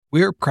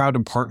We are proud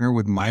to partner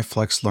with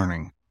MyFlex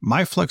Learning.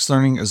 MyFlex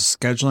Learning is a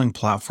scheduling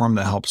platform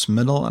that helps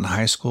middle and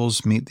high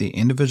schools meet the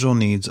individual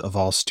needs of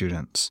all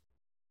students.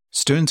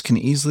 Students can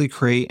easily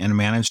create and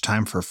manage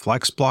time for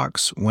flex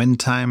blocks, win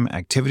time,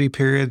 activity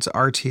periods,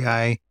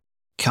 RTI,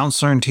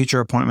 counselor and teacher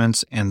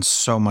appointments, and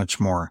so much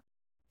more.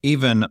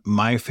 Even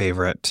my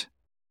favorite,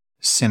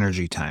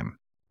 Synergy Time.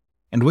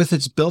 And with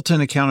its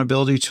built-in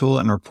accountability tool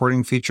and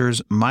reporting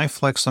features,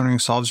 MyFlex Learning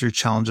solves your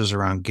challenges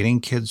around getting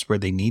kids where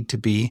they need to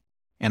be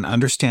and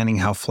understanding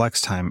how flex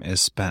time is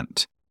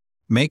spent.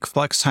 Make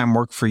flex time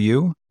work for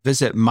you.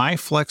 Visit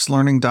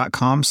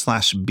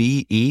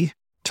myflexlearning.com/BE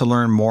to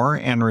learn more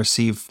and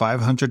receive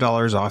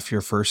 $500 off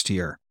your first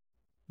year.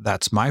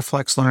 That's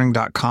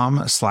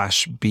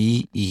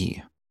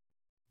myflexlearning.com/BE.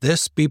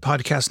 This B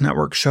Podcast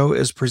Network show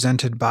is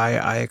presented by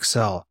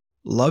IXL.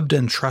 Loved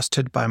and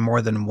trusted by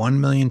more than 1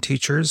 million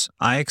teachers,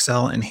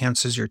 IXL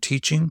enhances your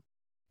teaching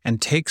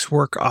and takes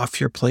work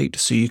off your plate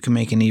so you can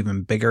make an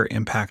even bigger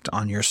impact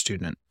on your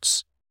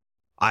students.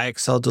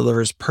 IXL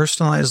delivers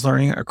personalized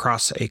learning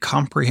across a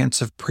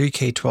comprehensive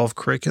pre-K-12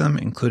 curriculum,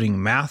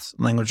 including math,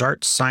 language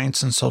arts,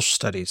 science, and social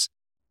studies,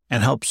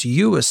 and helps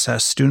you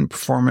assess student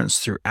performance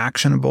through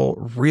actionable,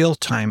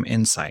 real-time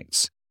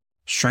insights.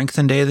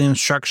 Strengthen daily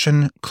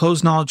instruction,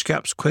 close knowledge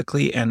gaps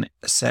quickly, and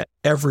set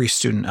every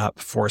student up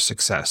for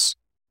success.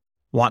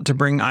 Want to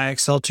bring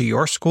IXL to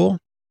your school?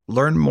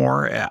 Learn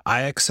more at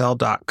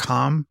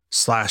ixl.com/BE.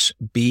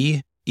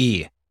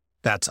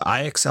 That's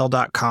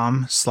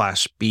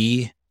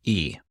ixl.com/BE.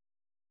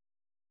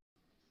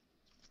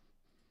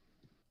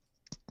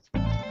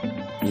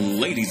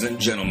 Ladies and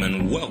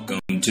gentlemen,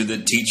 welcome to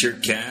the Teacher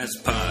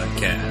Cast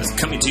Podcast,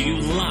 coming to you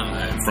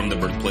live from the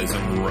birthplace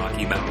of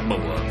Rocky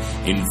Balboa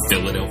in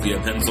Philadelphia,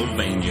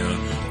 Pennsylvania,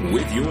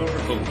 with your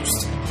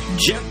host,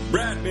 Jeff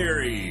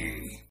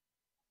Bradbury.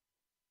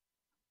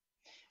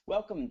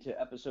 Welcome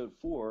to episode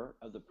 4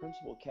 of the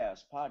Principal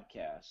Cast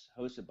Podcast,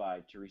 hosted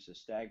by Teresa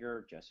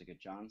Stagger, Jessica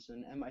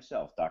Johnson, and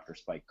myself, Dr.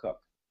 Spike Cook.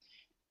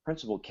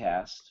 Principal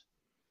Cast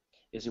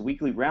is a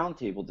weekly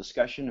roundtable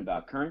discussion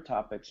about current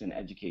topics in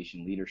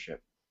education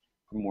leadership.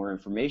 For more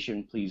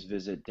information, please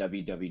visit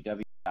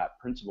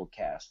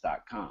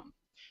www.principalcast.com.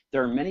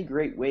 There are many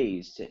great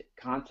ways to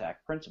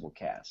contact Principal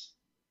Cast.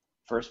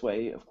 First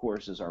way, of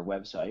course, is our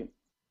website,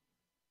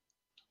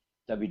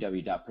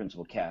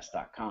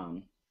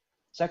 www.principalcast.com.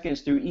 Second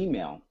is through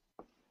email,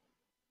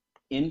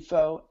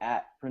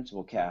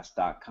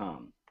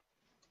 info@principalcast.com.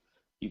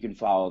 You can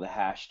follow the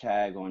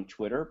hashtag on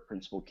Twitter,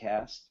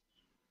 PrincipalCast,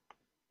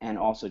 and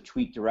also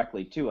tweet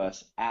directly to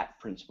us at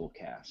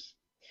PrincipalCast.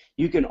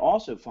 You can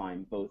also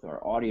find both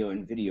our audio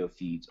and video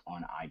feeds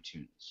on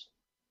iTunes.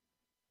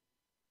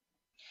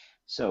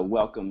 So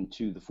welcome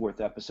to the 4th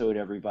episode,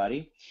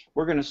 everybody.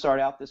 We're going to start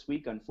out this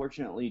week.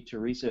 Unfortunately,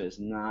 Teresa is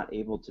not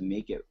able to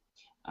make it.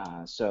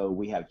 So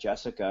we have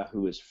Jessica,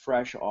 who is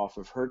fresh off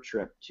of her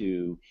trip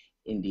to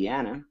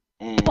Indiana.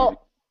 And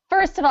well,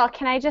 first of all,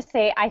 can I just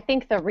say, I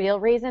think the real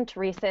reason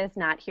Teresa is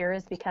not here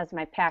is because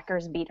my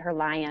Packers beat her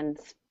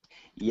Lions.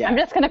 Yeah. I'm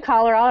just going to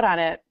call her out on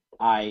it.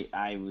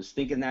 I was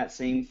thinking that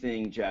same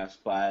thing, Jess,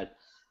 but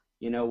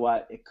you know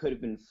what? It could have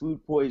been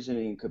food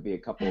poisoning. It could be a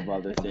couple of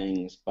other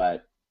things,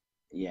 but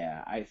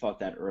yeah, I thought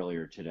that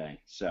earlier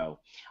today. So,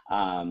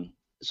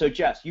 so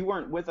Jess, you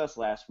weren't with us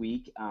last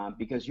week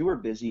because you were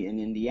busy in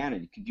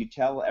Indiana. Could you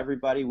tell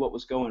everybody what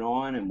was going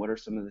on and what are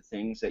some of the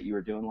things that you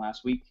were doing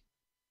last week?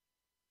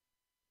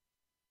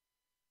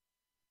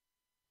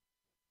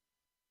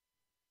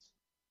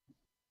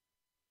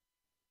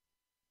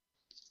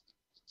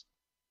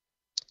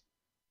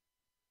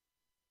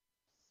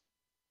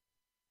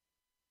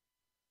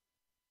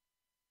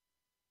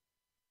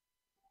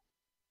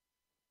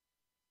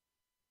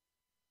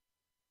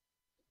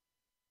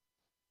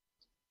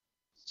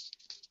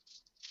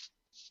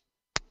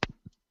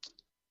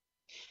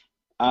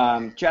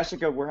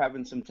 Jessica, we're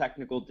having some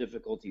technical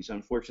difficulties.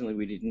 Unfortunately,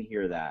 we didn't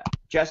hear that.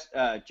 Jeff,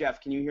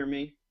 can you hear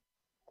me?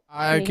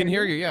 I can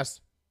hear you,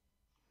 yes.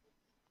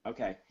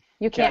 Okay.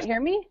 You can't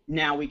hear me?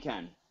 Now we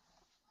can.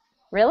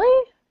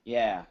 Really?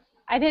 Yeah.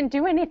 I didn't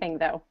do anything,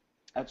 though.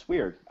 That's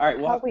weird. All right.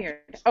 Well, how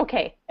weird.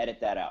 Okay. Edit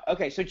that out.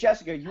 Okay, so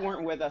Jessica, you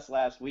weren't with us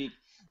last week.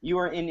 You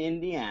were in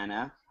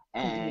Indiana,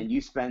 and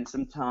you spent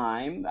some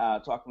time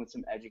talking with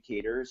some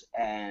educators,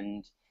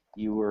 and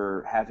you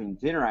were having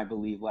dinner, I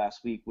believe,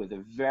 last week with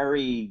a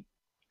very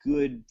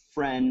good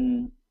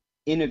friend,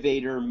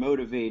 innovator,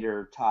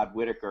 motivator, Todd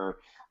Whitaker,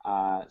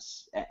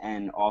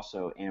 and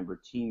also Amber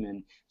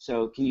Tiemann.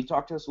 So can you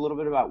talk to us a little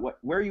bit about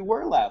where you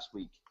were last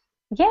week?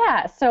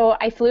 Yeah, so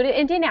I flew to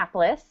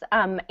Indianapolis.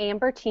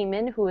 Amber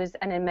Tiemann, who is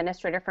an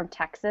administrator from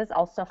Texas,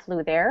 also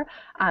flew there.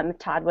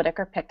 Todd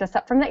Whitaker picked us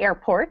up from the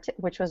airport,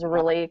 which was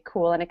really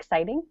cool and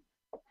exciting.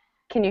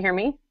 Can you hear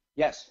me?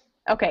 Yes.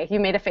 Okay, you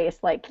made a face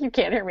like you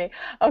can't hear me.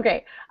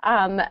 Okay,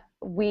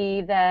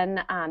 we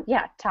then,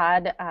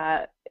 Todd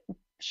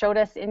showed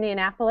us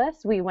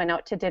Indianapolis. We went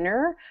out to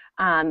dinner.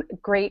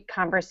 Great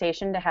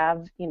conversation to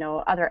have,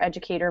 other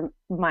educator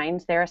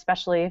minds there,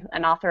 especially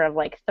an author of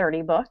like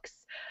 30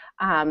 books.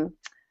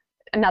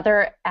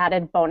 another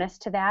added bonus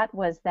to that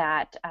was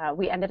that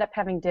we ended up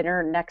having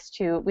dinner next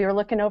to, we were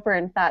looking over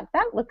and thought,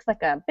 that looks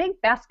like a big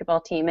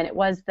basketball team, and it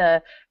was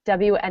the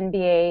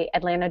WNBA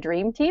Atlanta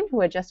Dream team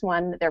who had just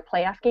won their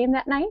playoff game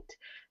that night.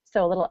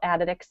 So a little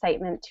added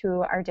excitement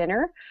to our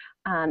dinner.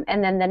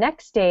 And then the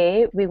next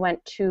day, we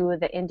went to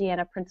the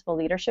Indiana Principal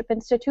Leadership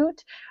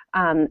Institute.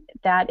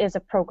 That is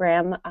a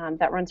program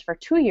that runs for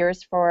 2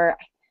 years for,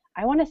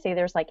 I want to say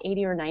there's like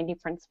 80 or 90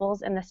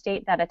 principals in the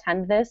state that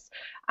attend this.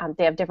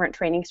 They have different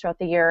trainings throughout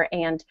the year,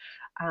 and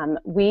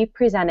we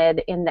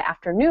presented in the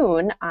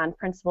afternoon on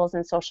principals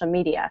and social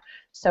media.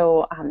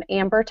 So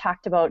Amber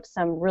talked about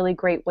some really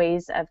great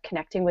ways of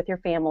connecting with your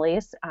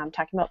families,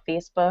 talking about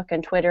Facebook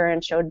and Twitter,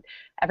 and showed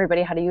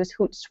everybody how to use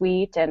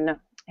Hootsuite, and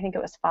I think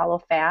it was Follow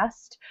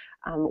Fast,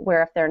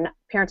 where if their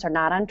parents are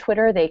not on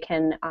Twitter, they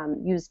can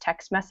use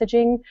text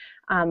messaging,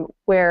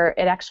 where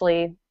it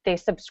actually, they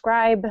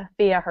subscribe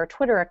via her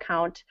Twitter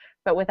account,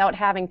 but without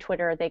having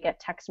Twitter, they get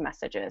text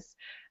messages.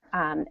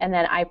 And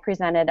then I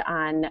presented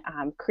on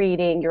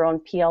creating your own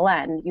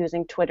PLN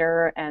using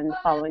Twitter and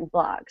following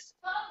blogs.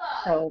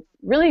 So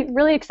really,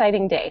 really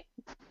exciting day.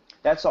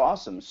 That's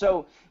awesome.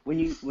 So when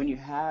you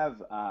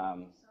have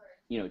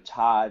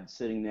Todd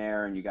sitting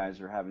there and you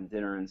guys are having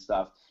dinner and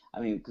stuff, I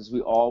mean, because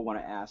we all want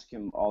to ask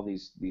him all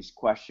these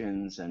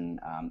questions, and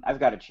I've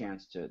got a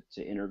chance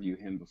to interview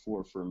him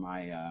before for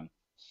my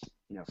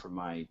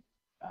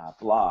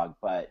blog,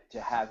 but to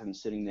have him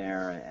sitting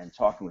there and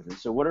talking with him.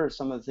 So what are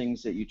some of the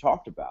things that you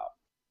talked about?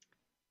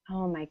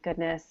 Oh my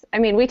goodness. I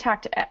mean, we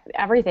talked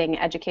everything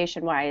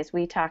education-wise.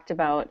 We talked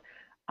about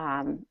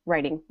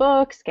writing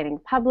books, getting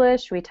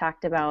published. We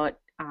talked about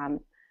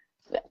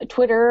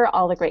Twitter,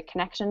 all the great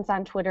connections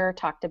on Twitter,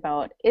 talked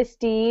about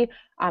ISTE.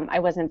 I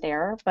wasn't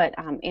there, but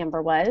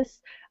Amber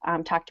was.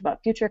 Talked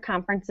about future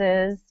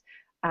conferences.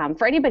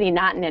 For anybody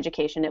not in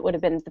education, it would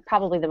have been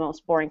probably the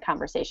most boring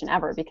conversation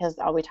ever, because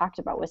all we talked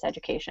about was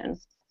education.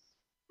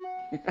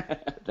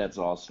 That's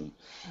awesome.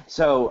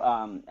 So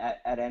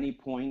at any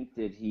point,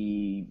 did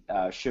he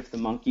shift the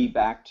monkey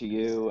back to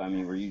you? I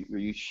mean,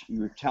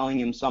 you were telling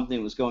him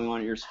something was going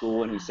on at your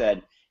school, and he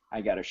said, I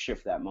got to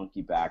shift that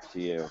monkey back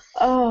to you?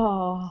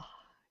 Oh,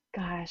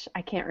 gosh,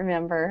 I can't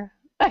remember.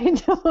 I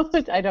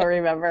don't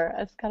remember.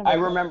 It's kind of. I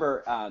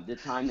remember the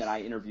time that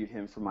I interviewed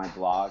him for my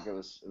blog. It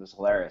was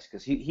hilarious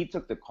because he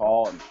took the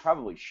call and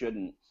probably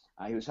shouldn't.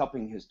 He was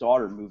helping his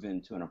daughter move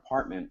into an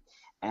apartment,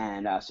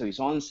 and so he's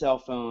on the cell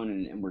phone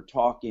and we're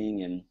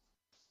talking, and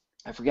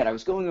I forget, I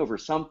was going over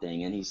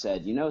something, and he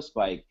said,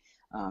 Spike,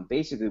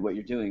 basically what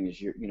you're doing is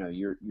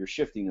you're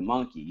shifting the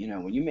monkey.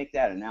 When you make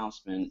that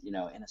announcement, in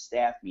a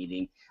staff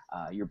meeting,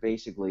 you're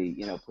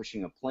basically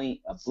pushing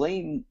a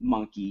blame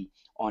monkey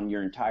on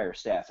your entire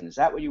staff. And is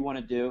that what you want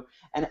to do?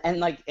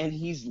 And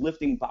he's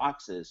lifting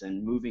boxes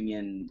and moving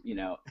in,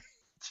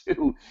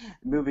 to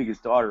moving his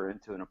daughter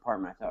into an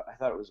apartment. I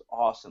thought it was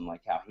awesome,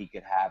 like how he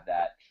could have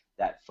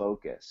that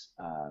focus.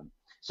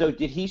 So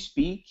did he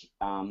speak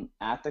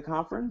at the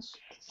conference?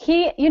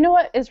 You know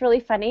what is really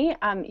funny?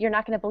 You're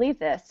not going to believe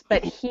this,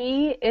 but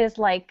he is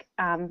like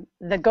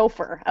the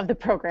gopher of the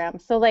program.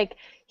 So like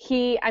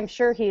I'm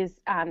sure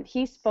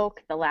he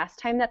spoke the last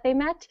time that they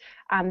met.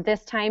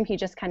 This time he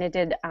just kind of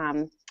did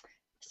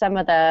some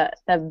of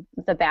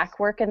the back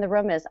work in the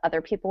room as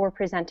other people were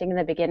presenting in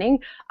the beginning.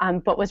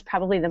 But was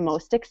probably the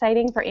most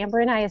exciting for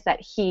Amber and I is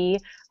that he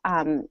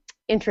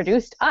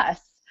introduced us,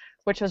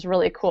 which was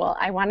really cool.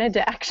 I wanted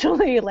to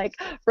actually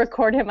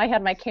record him. I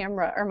had my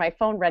camera or my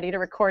phone ready to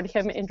record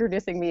him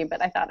introducing me,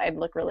 but I thought I'd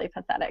look really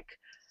pathetic.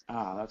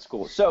 Ah, that's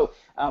cool. So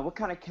what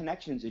kind of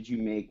connections did you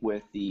make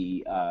with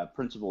the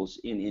principals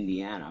in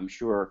Indiana? I'm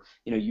sure,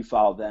 you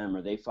follow them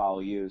or they follow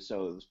you,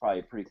 so it was probably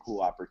a pretty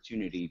cool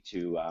opportunity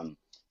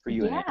for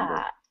you and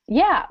Amber.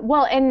 Yeah,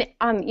 well, and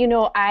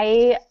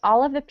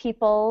all of the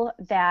people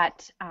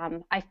that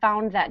I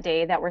found that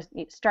day that were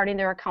starting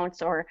their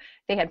accounts, or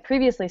they had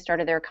previously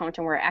started their account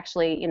and were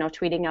actually,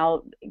 tweeting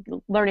out,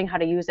 learning how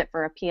to use it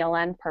for a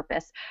PLN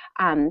purpose,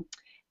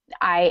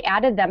 I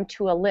added them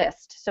to a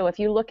list. So if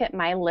you look at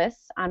my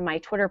lists on my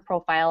Twitter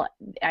profile,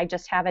 I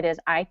just have it as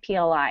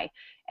IPLI,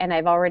 and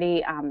I've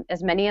already,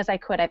 as many as I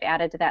could, I've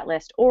added to that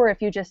list. Or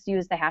if you just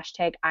use the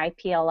hashtag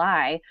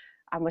IPLI,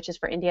 which is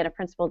for Indiana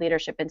Principal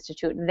Leadership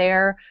Institute,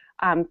 they're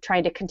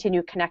trying to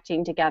continue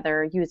connecting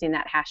together using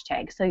that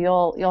hashtag. So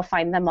you'll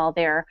find them all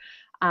there.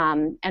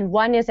 And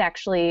one is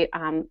actually,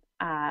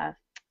 I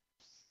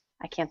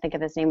can't think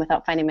of his name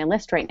without finding my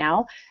list right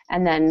now,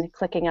 and then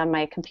clicking on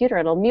my computer,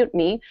 it'll mute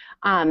me.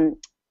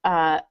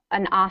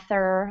 An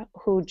author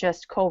who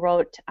just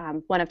co-wrote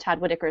one of Todd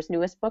Whitaker's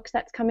newest books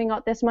that's coming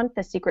out this month,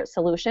 The Secret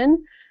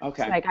Solution.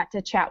 Okay. So I got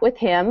to chat with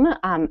him,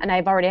 and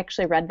I've already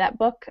actually read that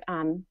book,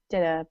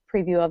 did a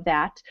preview of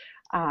that.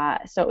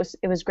 So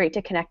it was great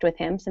to connect with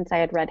him since I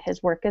had read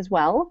his work as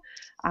well.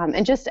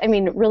 And just,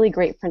 really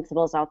great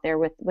principals out there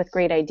with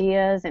great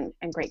ideas and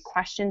great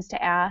questions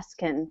to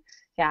ask. And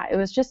yeah, it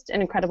was just an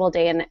incredible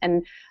day.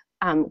 And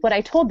what I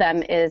told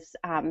them is,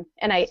 and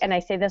I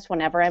say this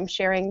whenever I'm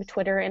sharing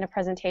Twitter in a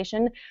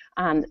presentation,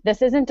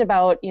 this isn't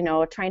about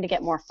trying to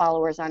get more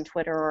followers on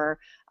Twitter or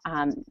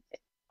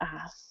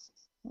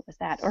what was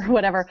that or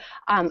whatever.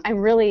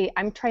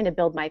 I'm trying to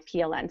build my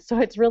PLN. So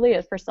it's really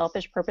for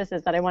selfish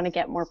purposes that I want to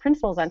get more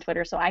principals on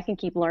Twitter so I can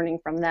keep learning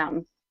from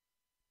them.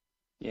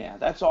 Yeah,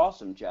 that's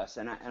awesome, Jess,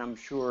 and I'm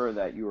sure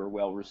that you were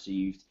well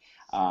received.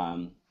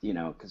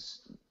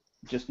 Because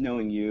just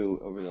knowing you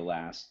over the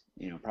last,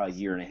 probably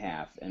year and a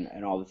half,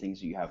 and all the things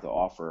that you have to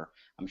offer,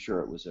 I'm sure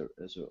it was an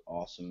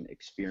awesome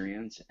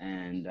experience,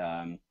 and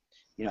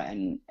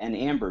and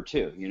Amber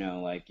too.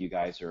 Like you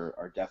guys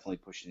are definitely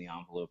pushing the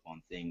envelope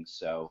on things.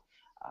 So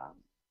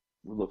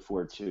we look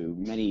forward to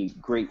many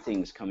great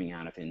things coming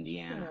out of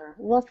Indiana. Sure.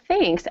 Well,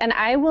 thanks, and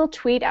I will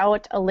tweet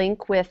out a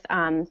link with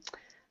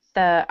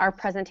our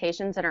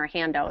presentations and our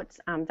handouts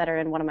that are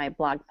in one of my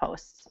blog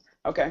posts.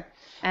 Okay.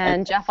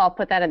 And Jeff, I'll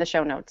put that in the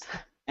show notes.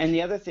 And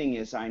the other thing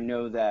is, I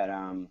know that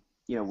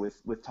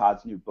with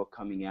Todd's new book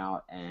coming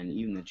out, and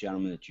even the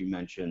gentleman that you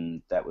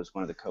mentioned that was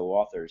one of the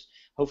co-authors,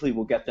 hopefully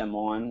we'll get them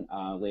on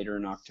later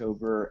in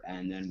October,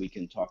 and then we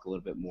can talk a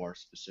little bit more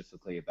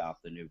specifically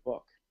about the new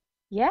book.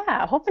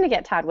 Yeah, hoping to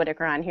get Todd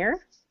Whitaker on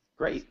here.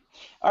 Great.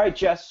 All right,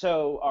 Jess,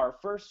 so our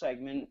first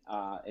segment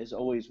is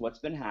always what's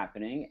been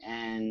happening,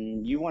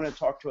 and you want to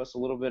talk to us a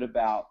little bit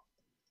about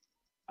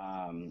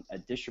a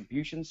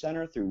distribution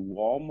center through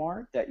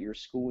Walmart that your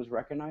school was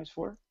recognized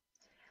for?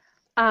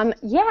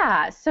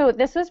 Yeah, so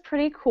this was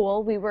pretty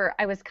cool.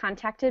 I was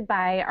contacted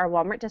by our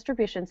Walmart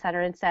distribution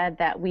center and said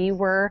that we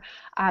were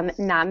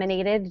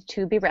nominated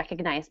to be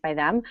recognized by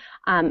them,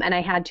 and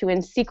I had to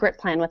in secret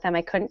plan with them.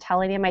 I couldn't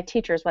tell any of my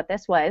teachers what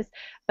this was,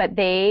 but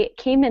they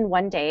came in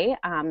one day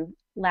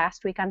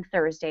last week on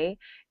Thursday.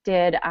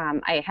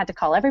 I had to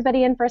call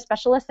everybody in for a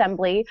special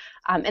assembly,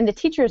 and the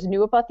teachers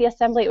knew about the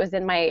assembly. It was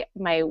in my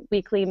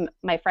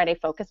Friday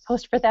focus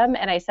post for them,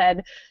 and I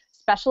said,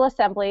 special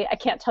assembly, I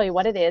can't tell you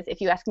what it is.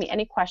 If you ask me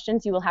any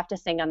questions, you will have to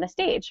sing on the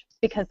stage,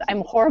 because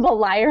I'm a horrible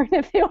liar,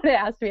 and if they would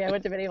have asked me, I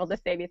wouldn't have been able to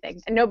say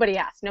anything. And nobody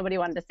asked. Nobody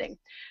wanted to sing.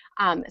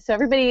 So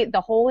everybody,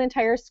 the whole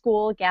entire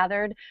school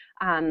gathered,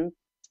 and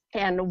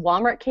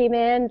Walmart came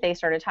in. They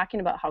started talking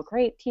about how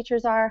great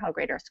teachers are, how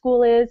great our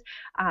school is.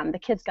 The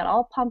kids got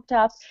all pumped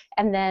up,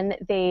 and then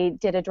they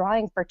did a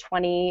drawing for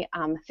 20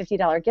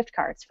 $50 gift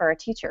cards for our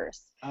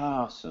teachers.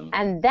 Awesome.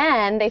 And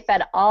then they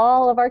fed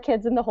all of our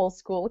kids in the whole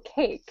school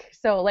cake.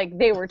 So like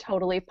they were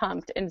totally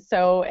pumped and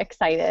so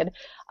excited.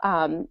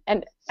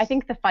 And I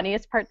think the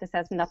funniest part, this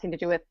has nothing to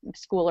do with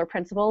school or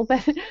principal,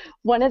 but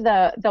one of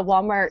the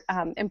Walmart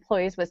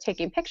employees was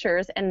taking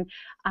pictures, and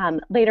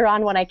later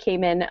on when I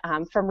came in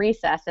from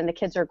recess and the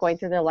kids are going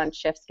through their lunch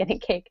shifts getting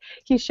cake,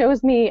 he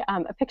shows me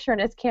a picture on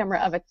his camera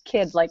of a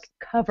kid like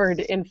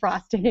covered in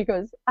frosting. He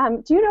goes,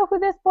 do you know who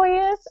this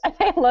boy is? And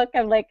I look,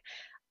 I'm like,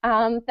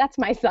 that's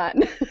my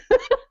son.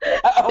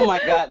 Oh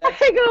my God.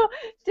 I go,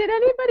 did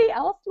anybody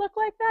else look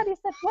like that? He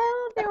said,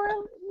 well, there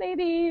were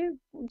maybe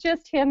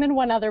just him and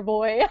one other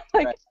boy. I'm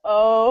like, right.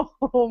 Oh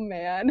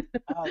man.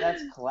 Oh,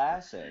 that's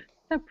classic.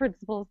 The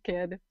principal's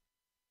kid.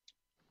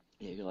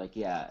 Yeah, you're like,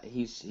 yeah,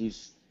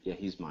 he's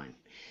mine.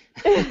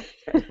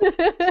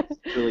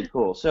 Really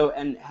cool. So,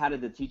 and how did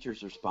the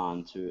teachers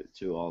respond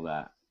to all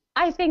that?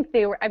 I think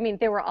they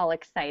were all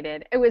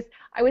excited. I was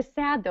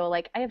sad though,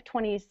 like I have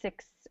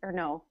 26, or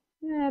no,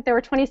 there were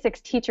 26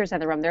 teachers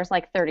in the room. There's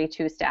like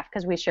 32 staff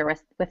because we share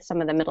with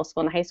some of the middle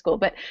school and high school.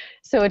 But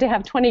so to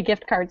have 20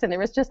 gift cards and there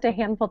was just a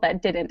handful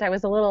that didn't, I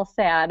was a little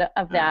sad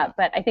of that.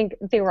 But I think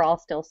they were all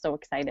still so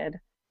excited.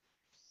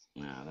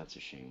 No, that's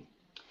a shame.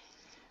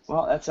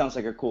 Well, that sounds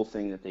like a cool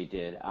thing that they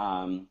did.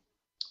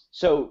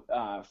 So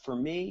for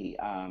me,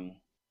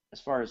 as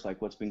far as like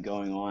what's been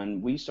going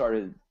on, we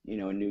started, a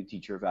new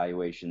teacher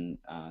evaluation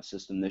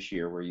system this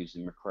year. We're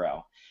using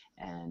McCrell.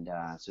 And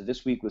so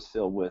this week was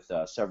filled with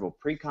several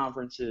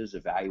pre-conferences,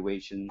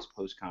 evaluations,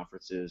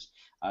 post-conferences,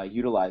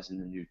 utilizing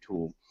the new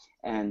tool.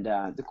 And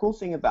the cool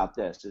thing about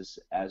this is,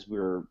 as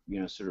we're,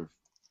 sort of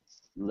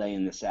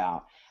laying this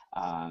out,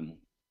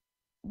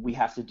 we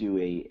have to do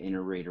a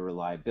inter-rater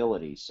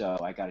reliability. So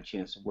I got a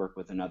chance to work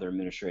with another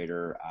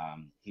administrator.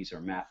 He's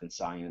our math and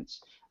science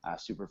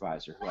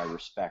supervisor, who I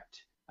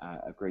respect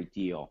a great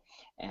deal.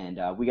 And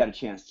we got a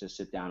chance to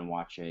sit down and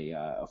watch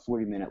a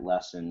 40-minute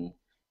lesson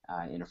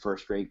in a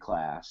first grade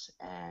class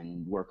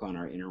and work on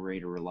our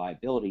inter-rater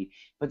reliability.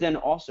 But then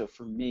also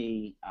for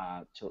me,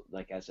 to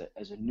like as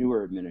a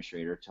newer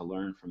administrator, to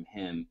learn from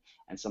him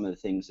and some of the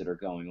things that are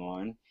going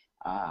on,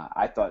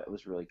 I thought it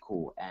was really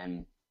cool.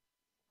 And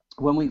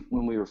when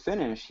we were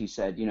finished, he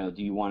said, do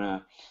you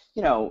want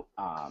to,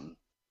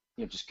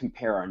 just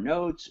compare our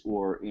notes,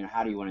 or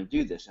how do you want to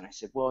do this? And I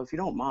said, well, if you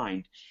don't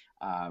mind,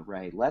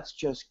 Ray, let's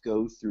just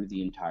go through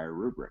the entire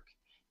rubric.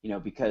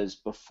 Because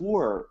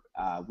before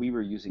we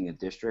were using a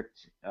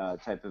district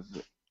type of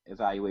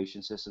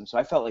evaluation system, so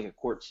I felt like a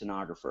court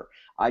stenographer.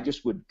 I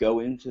just would go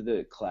into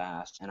the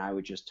class and I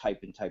would just type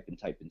and type and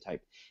type and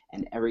type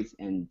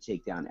and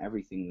take down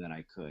everything that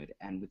I could.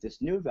 And with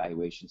this new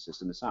evaluation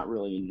system, it's not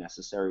really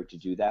necessary to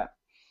do that.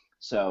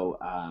 So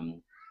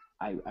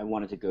I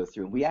wanted to go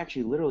through, and we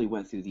actually literally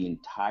went through the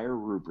entire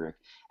rubric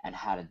and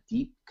had a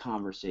deep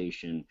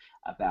conversation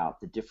about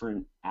the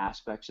different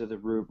aspects of the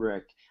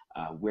rubric,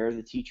 where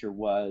the teacher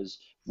was,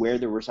 where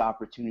there was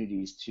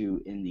opportunities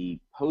to, in the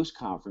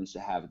post-conference, to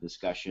have a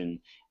discussion,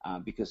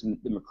 because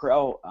the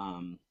McCrell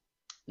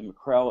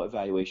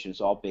evaluation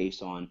is all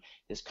based on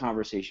this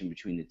conversation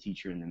between the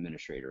teacher and the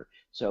administrator.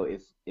 So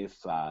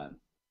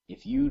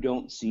if you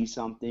don't see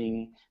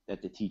something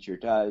that the teacher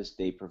does,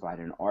 they provide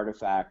an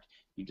artifact,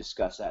 you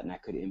discuss that, and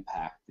that could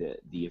impact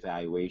the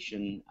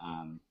evaluation,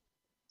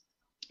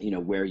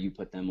 where you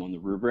put them on the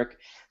rubric.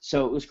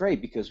 So it was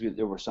great because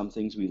there were some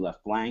things we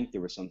left blank.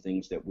 There were some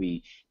things that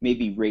we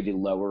maybe rated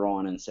lower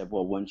on and said,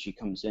 well, when she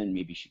comes in,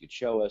 maybe she could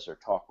show us or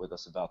talk with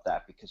us about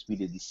that, because we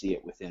didn't see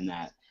it within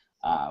that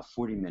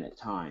 40-minute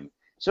time.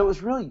 So it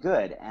was really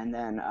good. And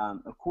then,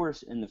 of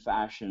course, in the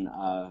fashion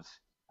of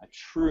a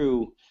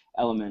true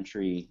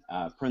elementary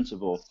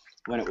principal,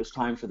 when it was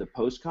time for the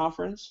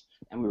post-conference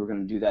and we were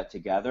going to do that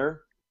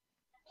together,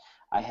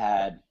 I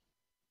had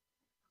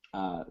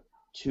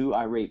 2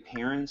 irate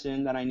parents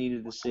in that I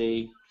needed to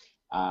see.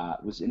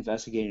 Was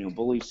investigating a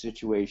bully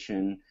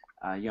situation.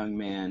 A young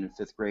man in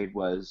 5th grade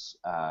was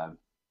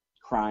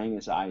crying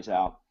his eyes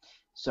out.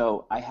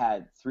 So I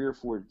had 3 or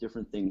 4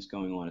 different things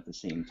going on at the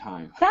same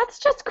time. That's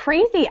just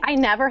crazy. I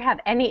never have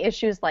any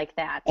issues like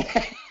that.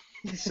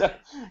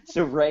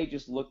 So Ray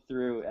just looked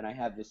through, and I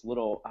have this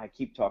little, I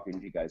keep talking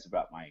to you guys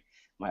about my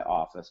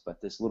office,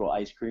 but this little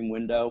ice cream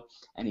window,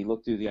 and he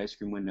looked through the ice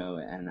cream window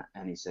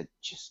and he said,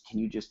 can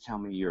you just tell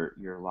me your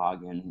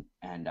login,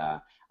 and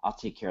I'll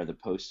take care of the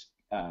post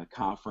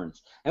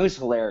conference. And it was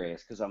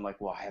hilarious because I'm like,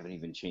 well, I haven't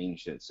even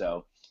changed it.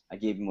 So I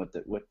gave him what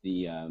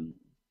the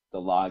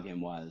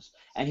login was,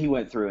 and he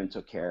went through and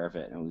took care of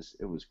it, and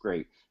it was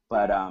great.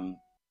 But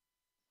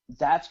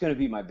that's going to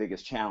be my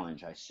biggest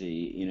challenge, I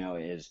see,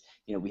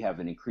 we have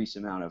an increased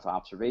amount of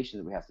observation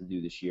that we have to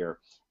do this year,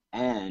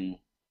 and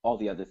all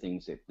the other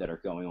things that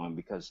are going on,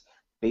 because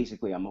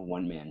basically I'm a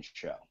one-man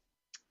show.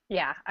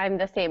 Yeah, I'm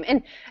the same.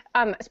 And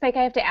Spike,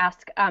 I have to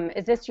ask,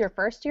 is this your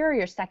first year or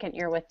your second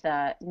year with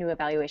the new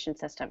evaluation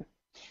system?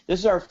 This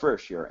is our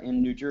first year.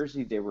 In New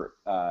Jersey, there were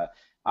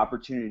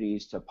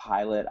opportunities to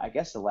pilot, I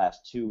guess the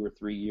last 2 or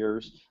 3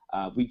 years.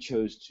 We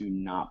chose to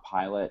not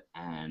pilot,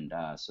 and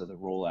so the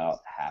rollout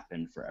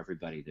happened for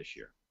everybody this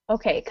year.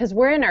 Okay, because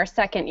we're in our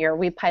second year.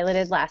 We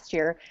piloted last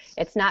year.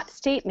 It's not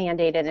state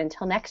mandated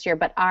until next year,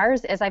 but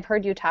ours, as I've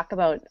heard you talk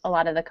about a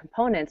lot of the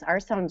components,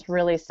 ours sounds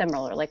really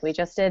similar. Like, we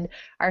just did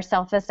our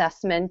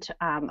self-assessment.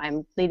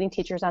 I'm leading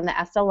teachers on the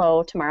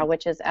SLO tomorrow,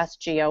 which is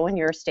SGO in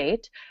your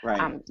state,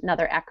 right.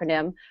 Another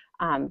acronym.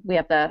 We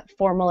have the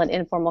formal and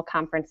informal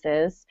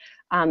conferences.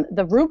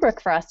 The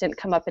rubric for us didn't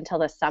come up until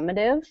the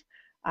summative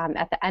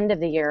at the end of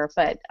the year,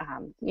 but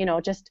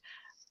just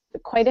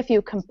quite a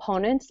few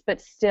components,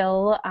 but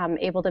still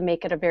able to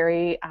make it a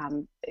very,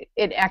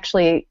 it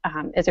actually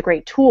is a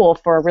great tool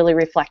for a really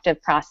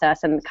reflective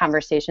process and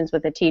conversations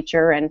with the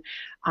teacher. And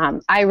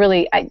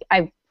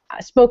I've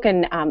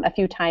spoken a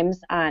few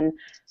times on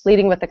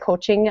leading with the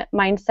coaching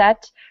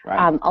mindset,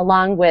 right.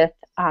 Along with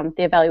the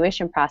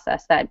evaluation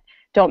process, that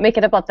don't make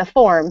it about the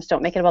forms,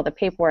 don't make it about the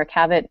paperwork,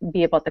 have it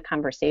be about the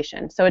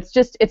conversation. So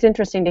it's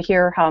interesting to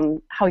hear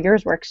how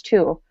yours works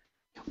too.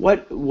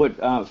 What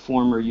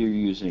form are you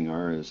using,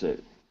 or is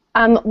it?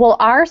 Well,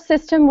 our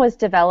system was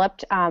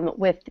developed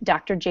with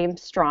Dr.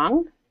 James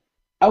Strong.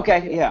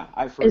 Okay, yeah,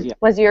 I've heard. Yeah.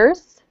 Was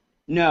yours?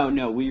 No,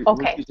 we're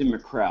using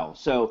McCrell.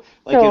 So,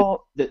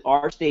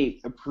 our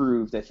state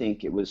approved, I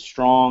think it was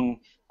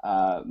Strong,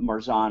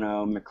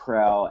 Marzano,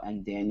 McCrell,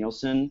 and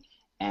Danielson,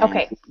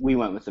 and we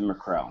went with the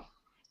McCrell.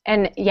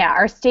 And yeah,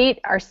 our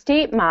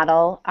state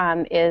model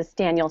is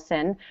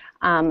Danielson.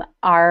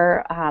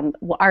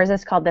 Ours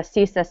is called the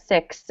CESA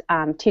 6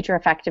 Teacher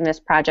Effectiveness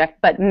Project,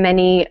 but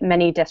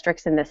many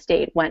districts in the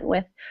state went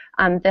with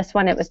this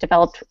one. It was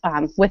developed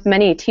with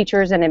many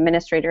teachers and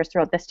administrators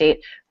throughout the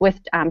state with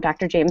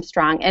Dr. James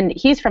Strong, and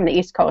he's from the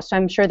East Coast, so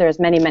I'm sure there's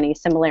many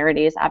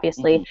similarities,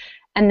 obviously. Mm-hmm.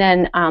 And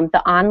then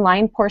the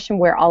online portion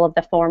where all of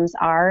the forms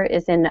are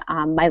is in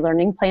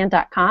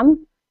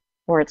mylearningplan.com,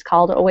 or it's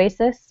called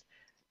Oasis.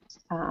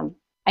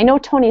 I know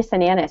Tony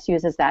Sinanis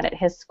uses that at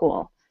his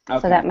school,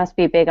 so that must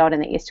be big out in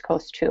the East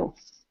Coast too.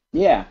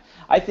 Yeah,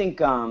 I think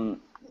from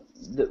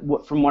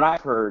what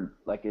I've heard,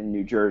 like in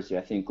New Jersey,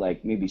 I think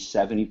like maybe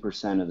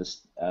 70%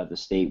 of the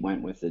state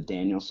went with the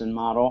Danielson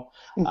model.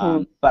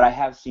 Mm-hmm. But I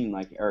have seen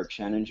like Eric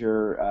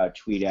Scheninger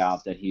tweet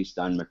out that he's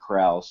done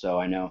McCrell, so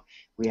I know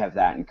we have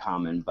that in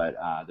common. But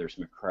there's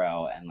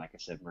McCrell and, like I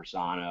said,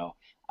 Marzano.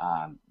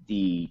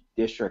 The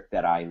district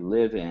that I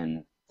live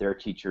in, their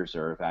teachers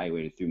are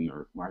evaluated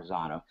through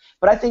Marzano.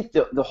 But I think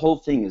the whole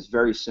thing is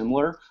very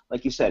similar.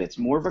 Like you said, it's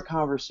more of a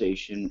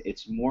conversation.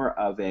 It's more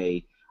of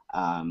an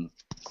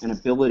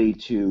ability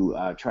to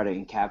try to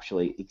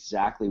encapsulate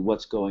exactly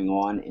what's going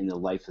on in the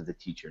life of the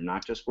teacher,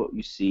 not just what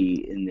you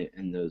see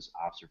in those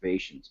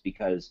observations.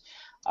 Because,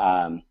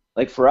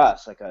 like for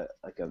us, like a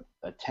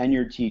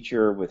tenured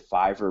teacher with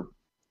 5 or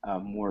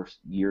more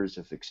years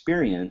of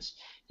experience,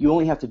 you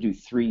only have to do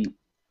 3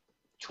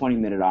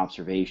 20-minute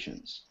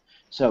observations.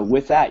 So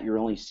with that, you're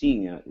only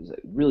seeing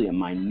really a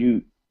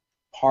minute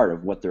part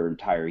of what their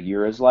entire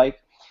year is like.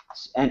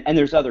 and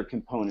there's other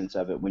components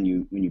of it when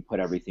you put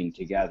everything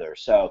together.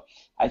 So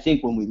I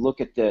think when we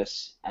look at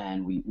this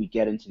and we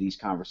get into these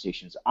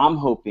conversations, I'm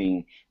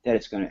hoping that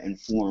it's going to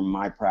inform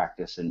my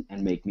practice and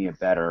make me a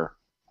better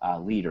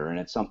leader. And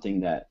it's something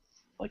that,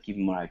 like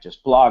even when I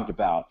just blogged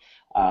about,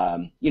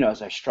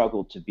 as I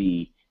struggled to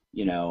be,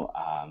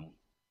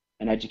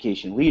 an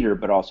education leader,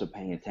 but also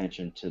paying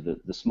attention to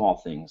the small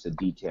things, the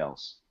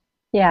details.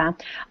 Yeah.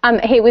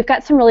 Hey, we've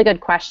got some really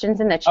good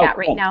questions in the chat cool.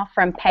 right now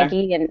from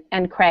Peggy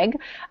and Craig.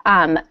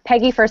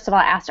 Peggy, first of all,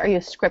 asked, are you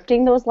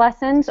scripting those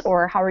lessons,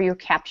 or how are you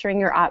capturing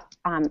your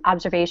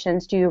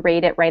observations? Do you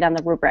rate it right on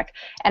the rubric?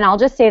 And I'll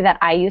just say that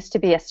I used to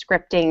be a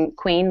scripting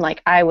queen.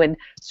 Like, I would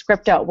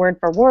script out word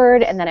for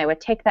word, and then I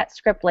would take that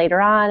script later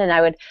on, and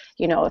I would,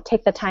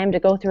 take the time to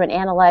go through and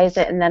analyze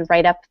it and then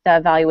write up the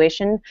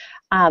evaluation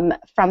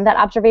from that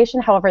observation.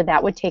 However,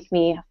 that would take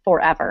me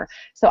forever.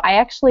 So I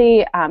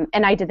actually,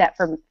 and I did that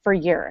for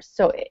years.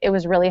 So it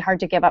was really hard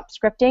to give up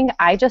scripting.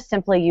 I just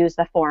simply use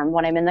the form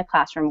when I'm in the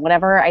classroom.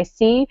 Whatever I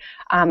see,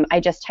 I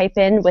just type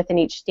in within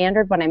each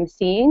standard what I'm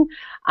seeing,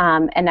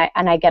 and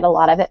I get a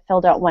lot of it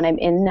filled out when I'm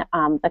in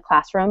the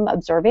classroom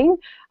observing.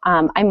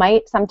 I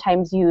might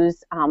sometimes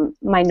use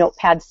my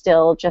notepad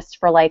still just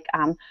for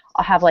I'll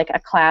have like a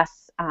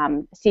class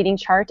seating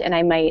chart, and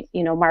I might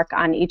mark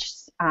on each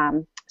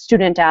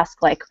student desk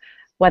like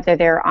whether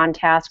they're on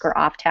task or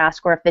off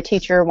task, or if the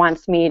teacher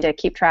wants me to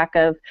keep track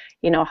of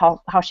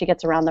how she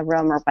gets around the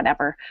room or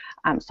whatever.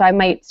 So I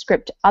might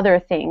script other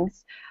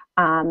things.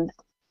 Do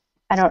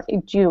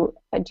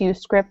you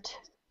script?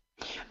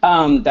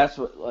 That's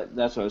what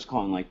I was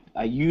calling. Like,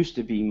 I used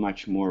to be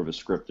much more of a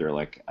scripter,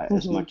 like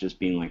as much as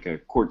being like a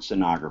court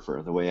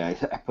stenographer. The way I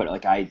put it,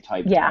 like I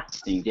typed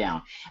everything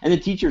down, and the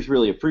teachers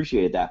really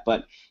appreciated that.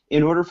 But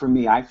in order for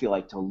me, I feel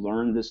like to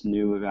learn this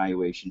new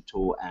evaluation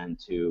tool and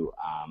to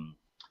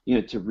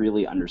to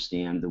really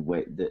understand the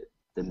way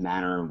the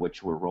manner in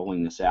which we're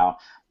rolling this out,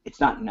 it's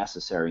not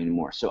necessary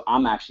anymore. So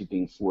I'm actually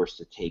being forced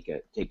to take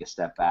a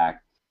step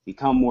back,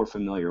 become more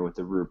familiar with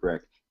the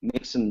rubric,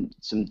 make some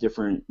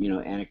different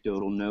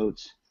anecdotal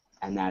notes,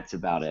 and that's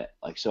about it.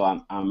 Like, so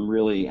I'm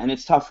really, and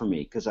it's tough for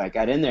me because I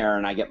got in there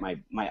and I get my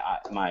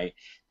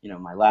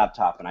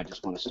laptop and I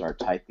just want to start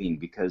typing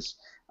because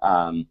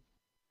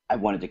I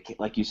wanted to,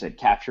 like you said,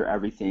 capture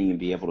everything and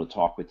be able to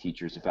talk with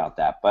teachers about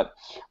that. But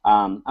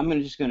I'm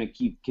just going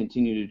to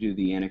continue to do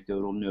the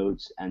anecdotal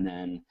notes and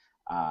then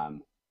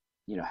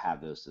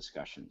have those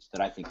discussions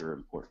that I think are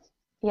important.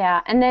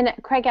 Yeah, and then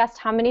Craig asked,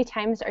 how many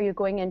times are you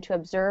going in to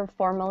observe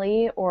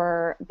formally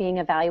or being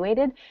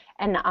evaluated?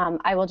 And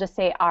I will just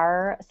say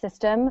our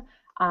system,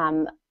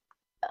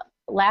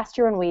 last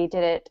year when we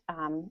did it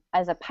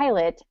as a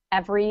pilot,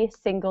 every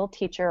single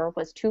teacher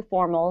was 2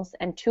 formals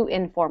and 2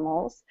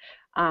 informals,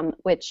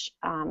 which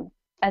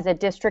as a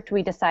district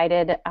we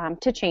decided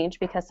to change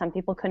because some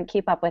people couldn't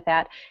keep up with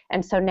that.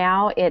 And so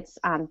now it's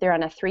they're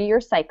on a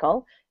 3-year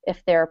cycle.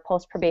 If they're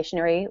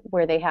post-probationary,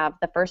 where they have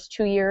the first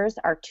 2 years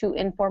are 2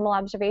 informal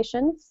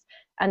observations,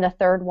 and the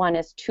third one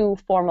is 2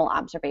 formal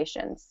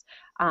observations.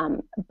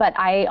 But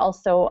I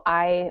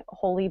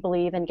wholly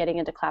believe in getting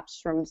into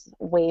classrooms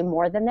way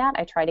more than that.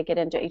 I try to get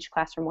into each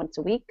classroom once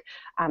a week.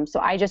 So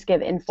I just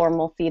give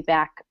informal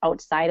feedback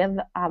outside of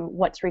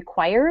what's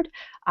required,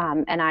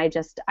 and I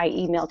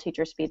email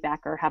teachers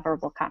feedback or have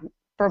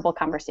verbal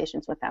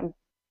conversations with them.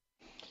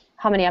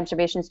 How many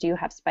observations do you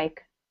have,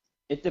 Spike?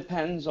 It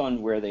depends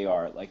on where they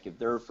are. Like, if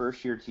they're a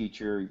first-year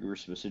teacher, you're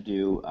supposed to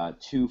do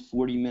 2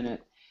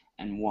 40-minute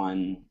and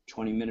 1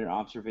 20-minute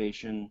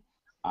observation.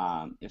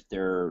 If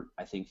they're,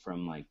 I think,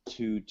 from like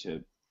 2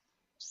 to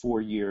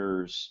 4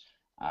 years,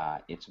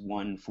 it's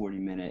 1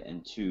 40-minute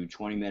and 2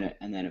 20-minute.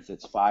 And then if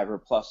it's 5 or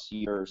plus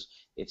years,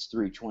 it's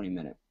 3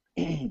 20-minute.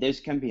 Those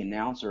can be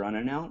announced or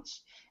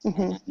unannounced.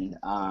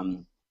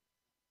 And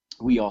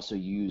we also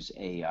use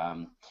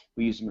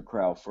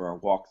Macrel for our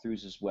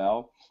walkthroughs as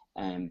well.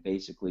 And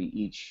basically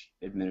each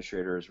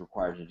administrator is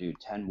required to do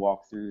 10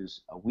 walkthroughs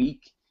a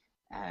week,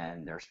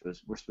 and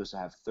we're supposed to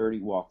have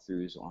 30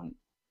 walkthroughs on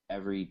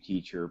every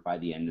teacher by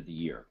the end of the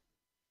year.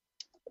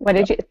 What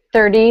did you,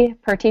 30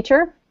 per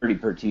teacher? 30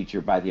 per teacher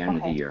by the end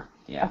of the year.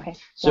 Yeah. Okay.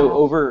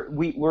 So wow.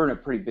 We're in a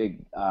pretty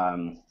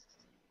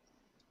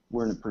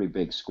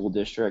big school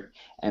district,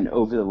 and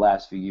over the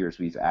last few years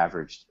we've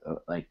averaged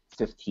like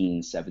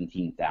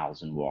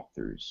 17,000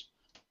 walkthroughs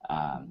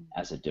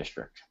as a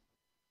district.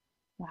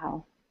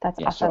 Wow. That's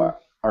awesome. So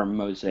our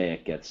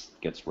mosaic gets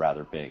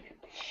rather big.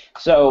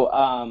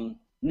 So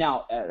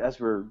now, as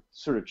we're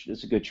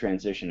it's a good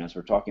transition as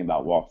we're talking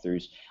about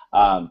walkthroughs.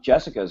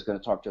 Jessica is going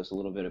to talk to us a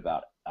little bit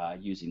about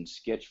using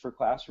Skitch for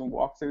classroom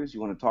walkthroughs. You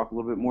want to talk a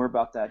little bit more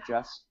about that,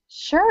 Jess?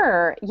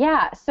 Sure.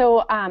 Yeah.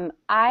 So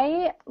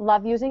I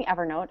love using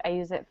Evernote. I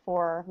use it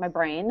for my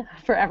brain,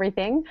 for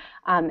everything,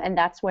 and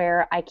that's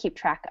where I keep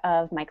track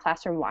of my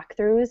classroom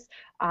walkthroughs.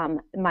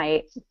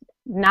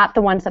 not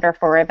the ones that are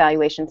for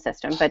evaluation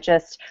system, but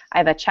just I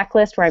have a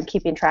checklist where I'm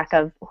keeping track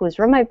of whose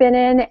room I've been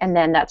in, and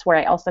then that's where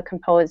I also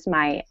compose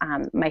my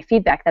my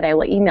feedback that I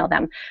will email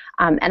them.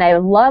 And I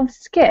love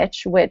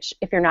Skitch, which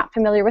if you're not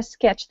familiar with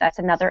Skitch, that's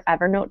another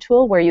Evernote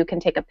tool where you can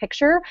take a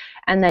picture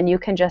and then you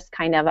can just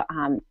kind of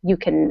you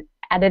can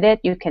edit it,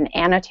 you can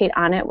annotate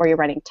on it where you're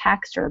writing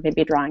text or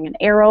maybe drawing an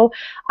arrow.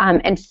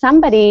 And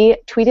somebody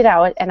tweeted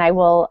out, and I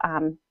will.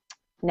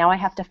 Now I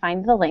have to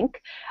find the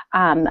link.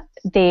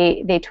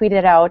 They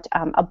tweeted out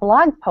a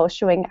blog post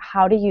showing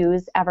how to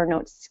use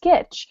Evernote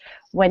Skitch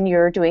when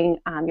you're doing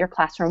your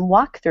classroom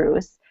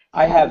walkthroughs.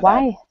 I have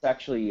that. It's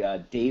actually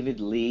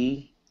David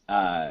Lee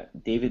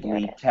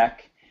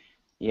Tech.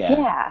 Yeah.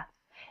 Yeah.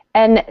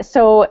 And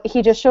so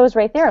he just shows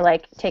right there,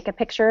 like, take a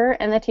picture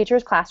in the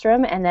teacher's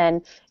classroom and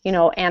then,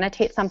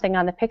 annotate something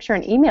on the picture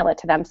and email it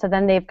to them. So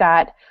then they've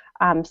got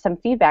some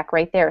feedback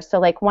right there. So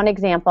like one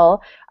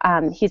example,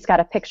 he's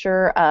got a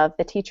picture of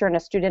the teacher and a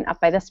student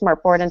up by the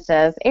smartboard and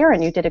says,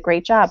 Aaron, you did a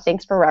great job.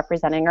 Thanks for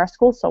representing our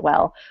school so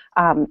well.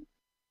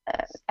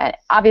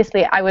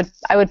 Obviously, I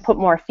would put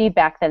more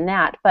feedback than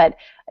that, but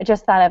I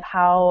just thought of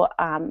how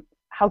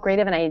great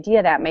of an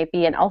idea that might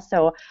be. And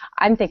also,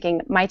 I'm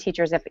thinking my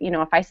teachers, if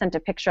I sent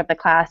a picture of the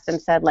class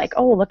and said like,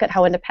 oh, look at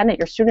how independent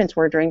your students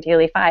were during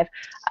Daily 5,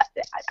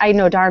 I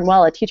know darn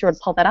well a teacher would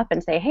pull that up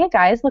and say, hey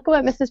guys, look at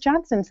what Mrs.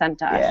 Johnson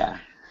sent us. Yeah.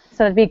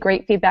 So it'd be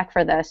great feedback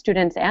for the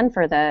students and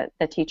for the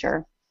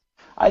teacher.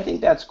 I think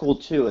that's cool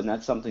too, and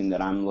that's something that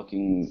I'm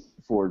looking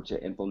forward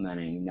to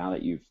implementing now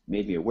that you've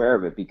made me aware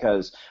of it,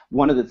 because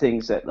one of the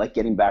things that, like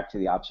getting back to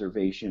the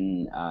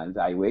observation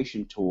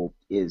evaluation tool,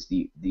 is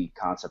the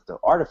concept of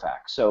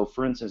artifacts. So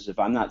for instance, if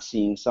I'm not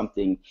seeing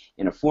something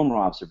in a formal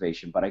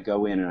observation, but I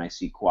go in and I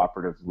see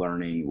cooperative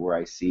learning or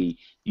I see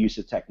use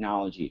of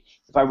technology,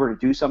 if I were to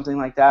do something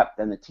like that,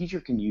 then the teacher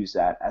can use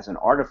that as an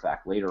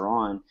artifact later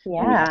on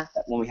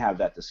when we have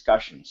that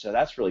discussion. So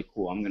that's really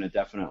cool. I'm going to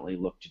definitely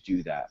look to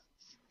do that.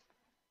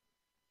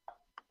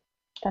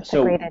 That's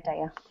a great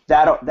idea.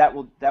 That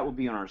will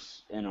be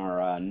in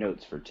our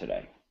notes for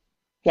today.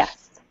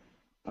 Yes.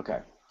 Okay.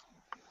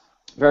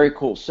 Very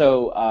cool.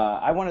 So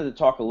I wanted to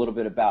talk a little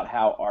bit about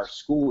how our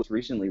school was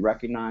recently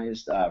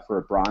recognized for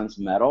a bronze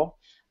medal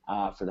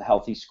for the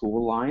Healthy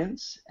School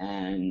Alliance,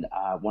 and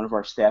one of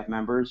our staff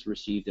members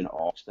received an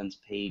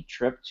all-expense-paid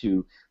trip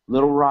to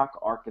Little Rock,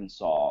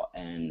 Arkansas,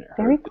 and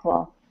heard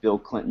Bill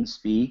Clinton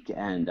speak,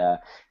 and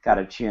got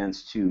a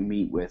chance to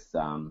meet with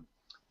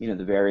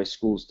the various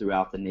schools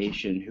throughout the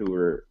nation who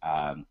were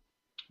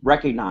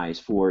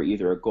recognized for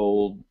either a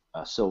gold,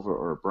 a silver,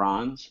 or a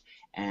bronze.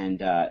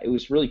 And it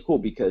was really cool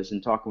because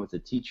in talking with the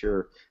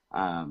teacher,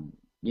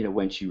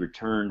 when she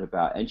returned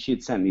and she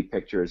had sent me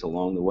pictures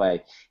along the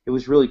way, it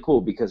was really cool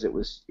because it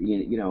was,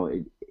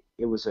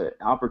 it was an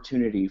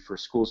opportunity for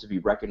schools to be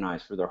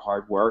recognized for their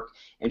hard work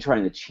and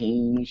trying to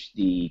change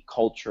the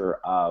culture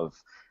of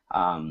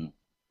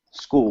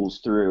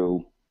schools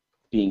through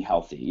being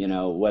healthy,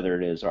 whether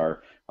it is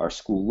our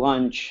school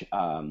lunch,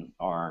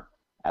 our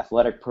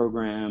athletic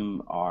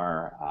program,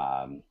 our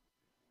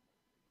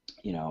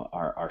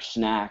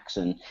snacks,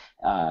 and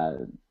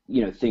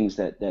things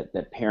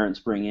that parents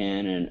bring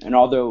in, and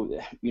although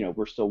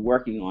we're still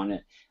working on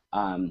it,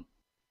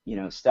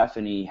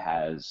 Stephanie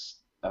has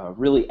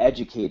really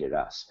educated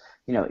us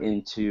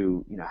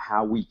into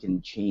how we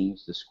can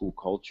change the school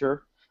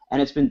culture,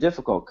 and it's been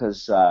difficult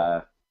because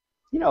a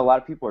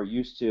lot of people are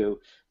used to,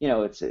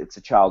 it's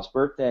a child's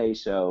birthday,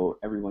 so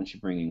everyone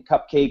should bring in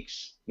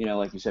cupcakes.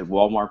 Like you said,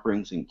 Walmart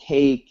brings in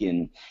cake,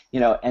 and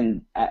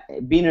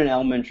being in an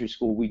elementary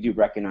school, we do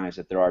recognize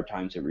that there are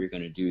times that we're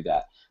going to do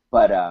that.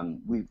 But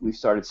we've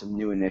started some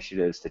new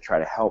initiatives to try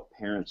to help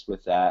parents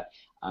with that.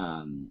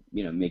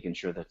 Making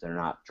sure that they're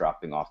not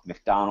dropping off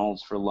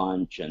McDonald's for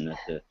lunch, and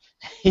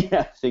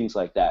that things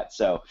like that.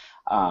 So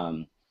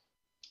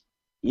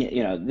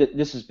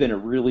this has been a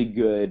really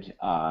good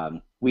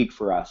week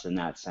for us in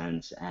that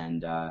sense,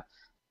 and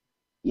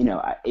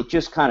it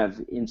just kind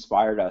of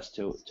inspired us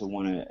to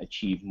want to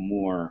achieve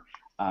more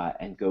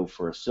and go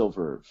for a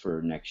silver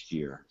for next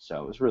year.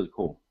 So it was really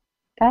cool.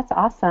 That's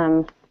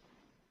awesome.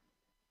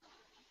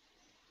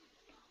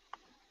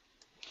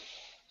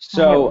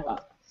 So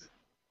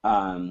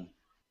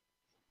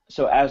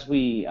so as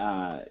we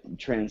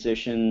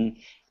transition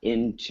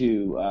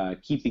into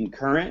keeping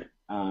current,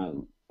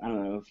 I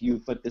don't know if you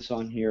put this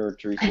on here or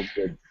Teresa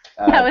did.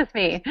 That was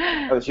me.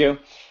 That was you.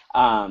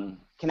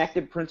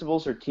 Connected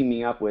Principals are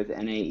teaming up with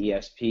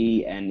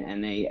NAESP and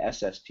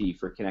NASSP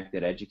for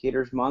Connected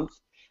Educators Month.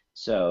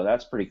 So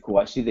that's pretty cool.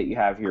 I see that you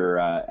have your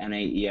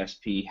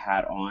NAESP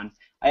hat on.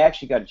 I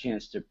actually got a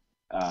chance to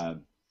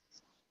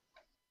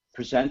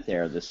present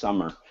there this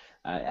summer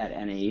at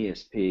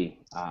NAESP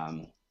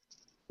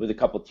with a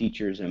couple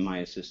teachers and my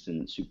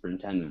assistant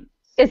superintendent.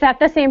 Is that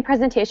the same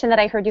presentation that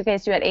I heard you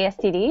guys do at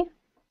ASTD?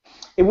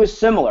 It was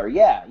similar,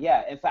 yeah.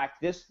 In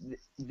fact,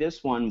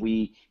 this one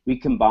we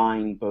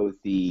combined both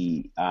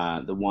the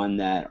one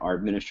that our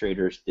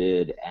administrators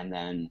did, and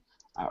then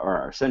or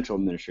our central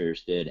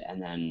administrators did,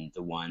 and then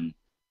the one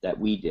that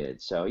we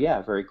did. So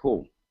yeah, very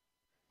cool.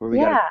 where we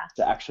got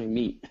to actually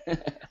meet.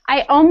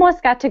 I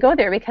almost got to go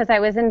there because I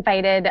was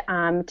invited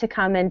to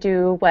come and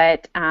do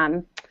what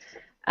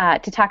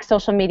to talk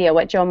social media,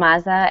 what Joe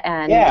Mazza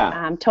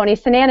and Tony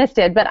Sinanis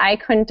did, but I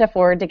couldn't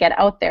afford to get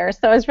out there.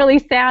 So it was really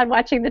sad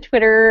watching the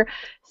Twitter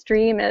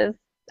stream as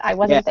I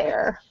wasn't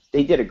there.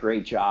 They did a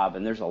great job,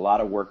 and there's a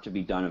lot of work to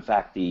be done. In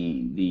fact,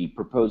 the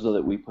proposal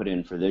that we put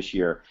in for this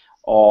year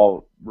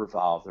all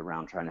revolved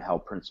around trying to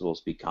help principals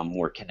become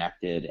more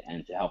connected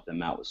and to help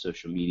them out with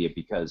social media,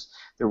 because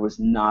there was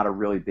not a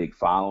really big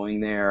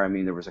following there. I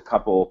mean, there was a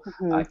couple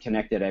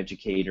connected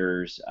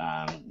educators,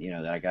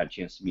 that I got a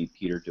chance to meet,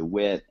 Peter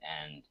DeWitt,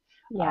 and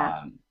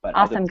but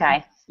awesome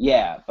guy.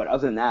 Yeah, but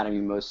other than that, I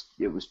mean,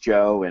 it was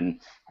Joe and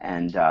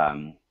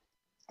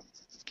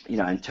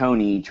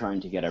Tony trying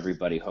to get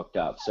everybody hooked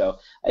up. So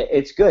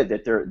it's good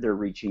that they're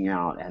reaching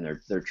out and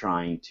they're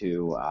trying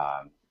to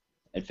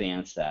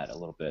advance that a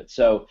little bit.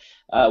 So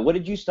what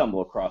did you stumble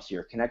across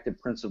here? Connected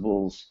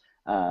Principals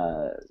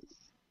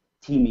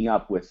teaming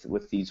up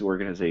with these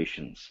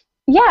organizations?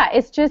 Yeah,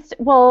 it's just,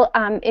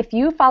 if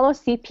you follow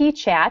CP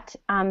Chat,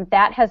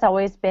 that has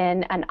always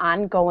been an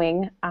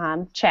ongoing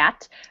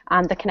chat,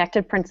 the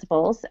Connected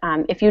Principals.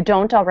 If you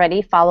don't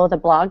already follow the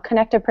blog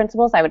Connected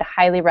Principals, I would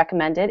highly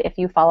recommend it. If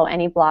you follow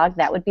any blog,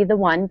 that would be the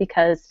one,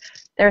 because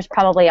there's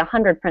probably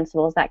 100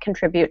 principals that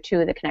contribute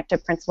to the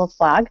Connected Principals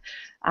blog.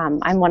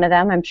 I'm one of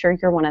them. I'm sure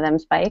you're one of them,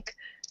 Spike.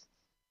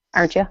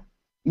 Aren't you?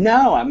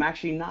 No, I'm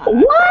actually not.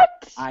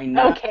 What? I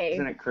know. Okay.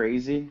 Isn't it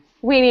crazy?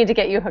 We need to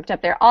get you hooked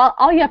up there.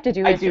 All you have to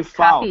do is just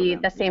copy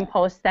the same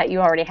posts that you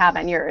already have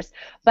on yours.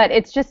 But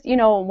it's just,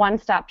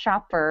 one-stop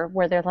shop for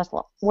where there's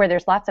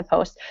lots of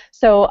posts.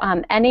 So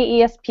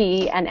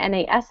NAESP and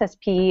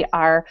NASSP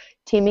are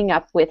teaming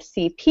up with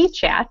CP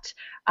Chat,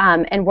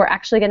 and we're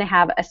actually going to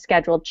have a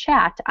scheduled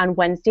chat on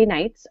Wednesday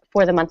nights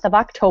for the month of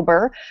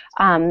October.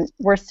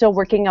 We're still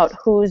working out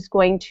who's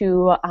going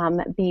to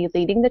be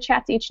leading the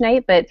chats each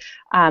night, but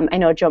I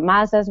know Joe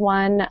Mazza's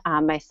one,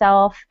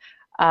 myself,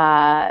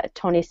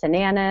 Tony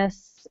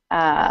Sinanis.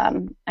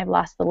 I've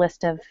lost the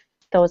list of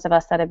those of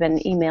us that have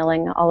been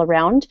emailing all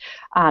around.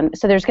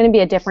 So there's going to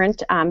be a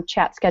different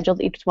chat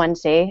scheduled each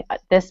Wednesday.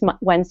 This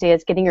Wednesday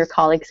is Getting Your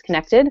Colleagues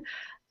Connected.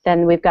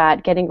 Then we've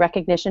got Getting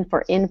Recognition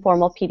for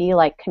Informal PD,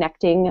 like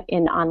connecting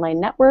in online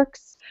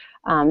networks.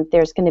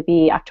 There's going to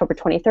be October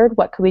 23rd,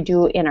 what could we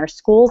do in our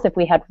schools if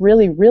we had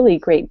really, really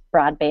great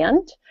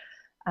broadband?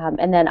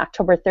 And then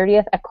October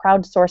 30th, a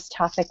crowdsourced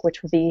topic,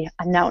 which will be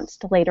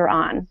announced later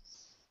on.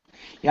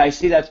 Yeah, I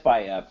see that's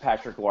by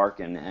Patrick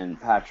Larkin, and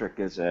Patrick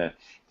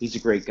he's a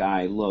great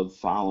guy. I love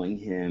following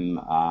him,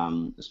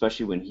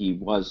 especially when he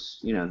was,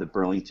 the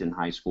Burlington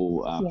High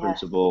School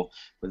principal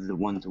with the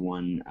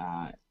one-to-one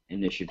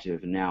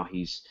initiative, and now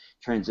he's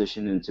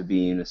transitioned into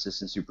being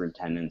assistant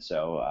superintendent.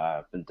 So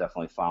I've been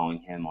definitely following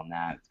him on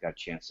that. Got a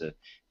chance to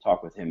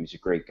talk with him. He's a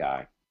great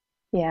guy.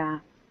 Yeah.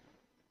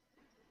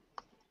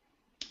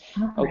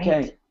 All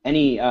okay. Right.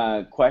 Any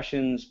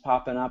questions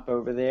popping up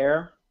over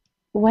there?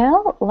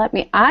 Well,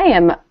 I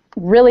am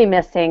really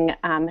missing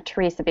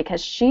Teresa,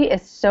 because she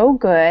is so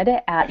good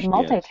at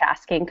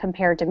multitasking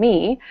compared to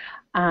me.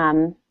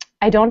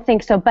 I don't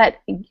think so,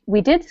 but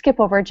we did skip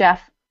over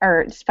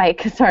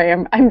Spike. Sorry,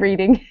 I'm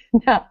reading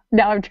now.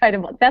 I'm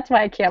trying to. That's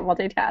why I can't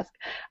multitask.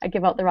 I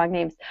give out the wrong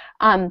names.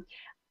 On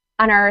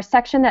our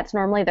section, that's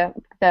normally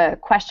the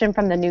question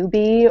from the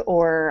newbie,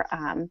 or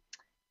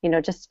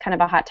just kind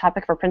of a hot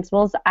topic for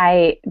principals.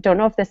 I don't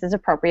know if this is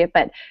appropriate,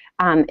 but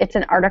it's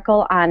an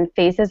article on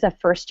phases of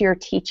first-year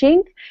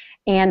teaching,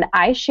 and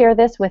I share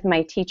this with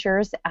my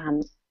teachers,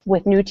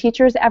 with new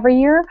teachers every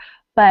year.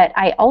 But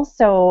I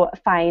also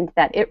find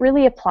that it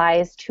really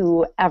applies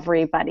to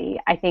everybody,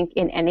 I think,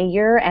 in any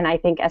year, and I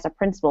think as a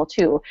principal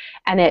too.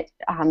 And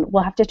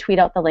we'll have to tweet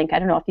out the link. I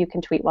don't know if you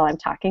can tweet while I'm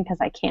talking, because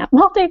I can't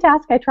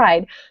multitask. I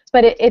tried.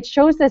 But it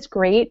shows this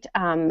great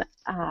kind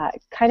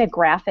of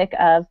graphic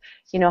of,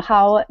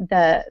 how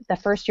the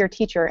first-year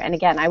teacher, and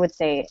again, I would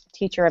say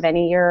teacher of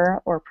any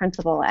year or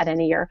principal at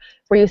any year,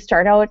 where you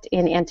start out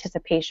in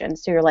anticipation.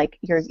 So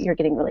you're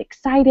getting really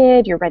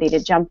excited, you're ready to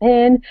jump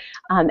in,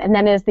 and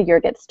then as the year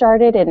gets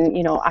started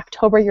in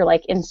October, you're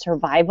like in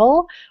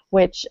survival,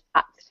 which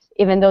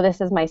even though this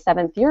is my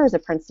 7th year as a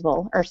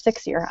principal, or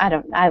 6th year,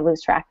 I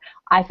lose track.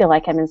 I feel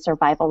like I'm in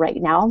survival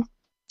right now.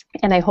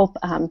 And I hope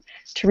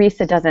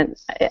Teresa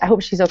I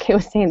hope she's okay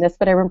with saying this,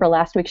 but I remember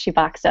last week she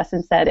boxed us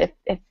and said,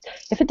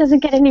 if it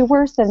doesn't get any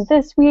worse than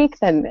this week,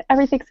 then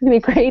everything's going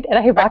to be great. And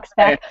I boxed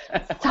back,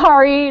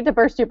 sorry to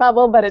burst your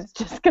bubble, but it's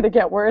just going to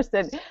get worse.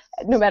 And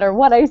no matter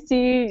what I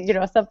see,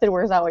 something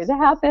worse always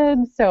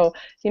happens. So,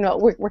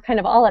 we're kind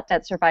of all at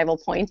that survival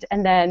point.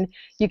 And then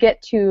you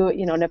get to,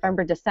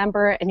 November,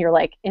 December, and you're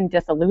like in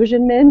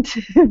disillusionment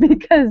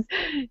because,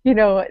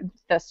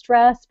 the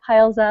stress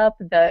piles up,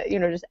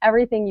 just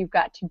everything you've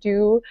got to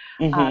do.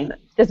 Mm-hmm.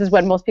 This is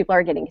when most people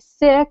are getting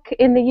sick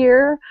in the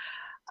year.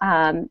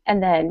 And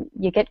then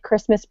you get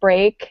Christmas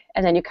break,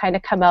 and then you kind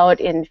of come out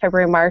in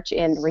February, March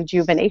in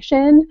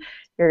rejuvenation.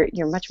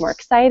 You're much more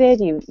excited.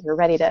 You're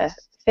ready to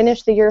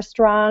finish the year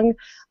strong.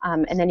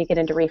 And then you get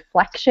into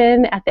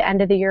reflection at the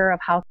end of the year of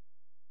how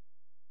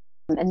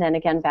and then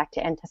again back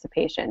to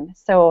anticipation.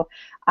 So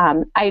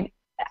I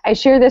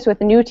share this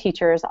with new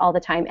teachers all the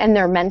time and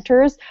their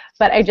mentors,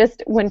 but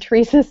when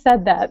Teresa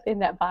said that in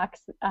that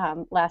box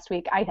last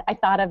week, I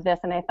thought of this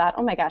and I thought,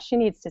 oh my gosh, she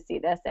needs to see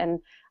this. And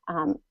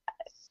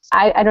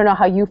I don't know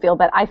how you feel,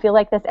 but I feel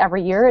like this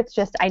every year. It's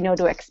just I know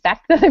to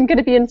expect that I'm going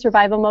to be in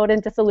survival mode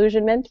and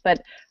disillusionment,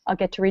 but I'll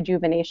get to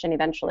rejuvenation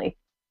eventually.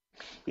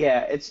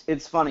 Yeah,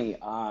 it's funny.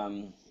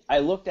 I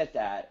looked at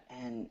that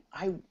and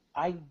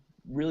I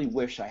really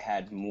wish I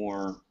had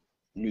more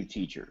new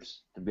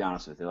teachers, to be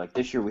honest with you. Like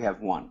this year we have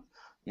one.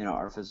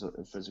 Our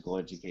physical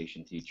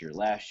education teacher.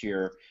 Last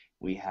year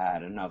we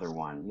had another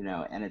one,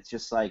 and it's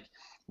just like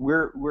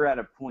we're at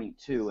a point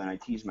too, and I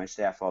tease my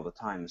staff all the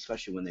time,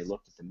 especially when they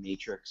looked at the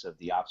matrix of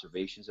the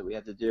observations that we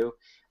had to do.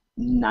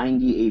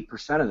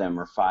 98% of them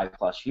are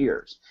 5+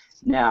 years.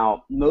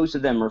 Now, most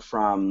of them are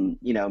from,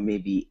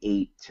 maybe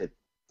 8 to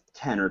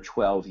 10 or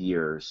 12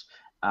 years.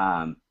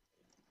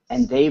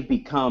 And they've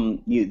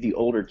become the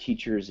older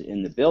teachers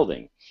in the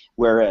building.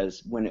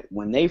 Whereas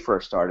when they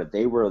first started,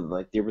 they were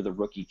the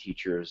rookie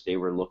teachers. They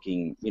were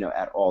looking,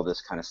 at all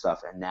this kind of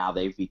stuff, and now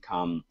they've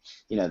become,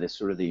 this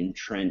sort of the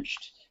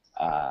entrenched,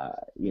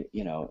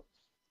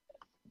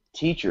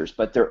 teachers.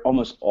 But they're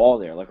almost all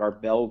there. Like our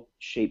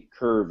bell-shaped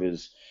curve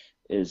is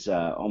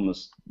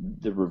almost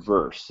the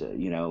reverse.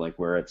 Like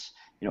where it's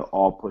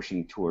all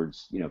pushing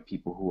towards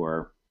people who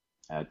are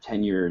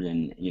tenured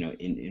and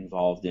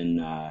involved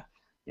in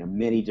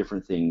many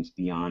different things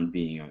beyond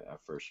being a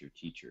first-year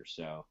teacher.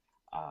 So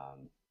I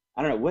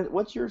don't know.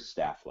 What's your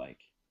staff like?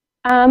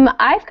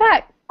 I've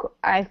got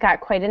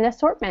quite an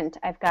assortment.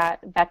 I've got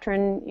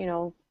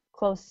veteran,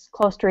 close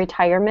to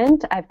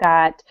retirement. I've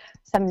got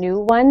some new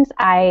ones.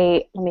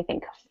 Let me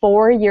think.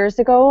 4 years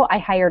ago, I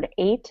hired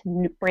 8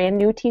 brand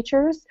new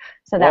teachers.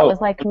 So that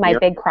was like my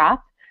big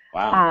crop.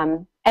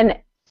 Wow. And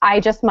I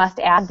just must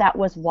add that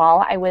was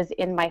while I was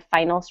in my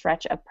final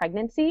stretch of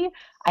pregnancy.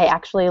 I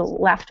actually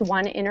left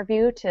one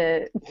interview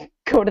to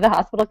go to the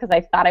hospital because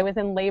I thought I was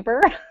in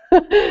labor.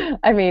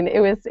 I mean,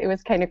 it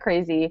was kind of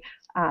crazy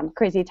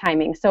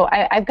timing. So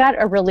I've got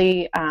a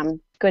really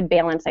good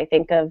balance, I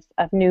think, of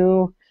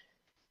new,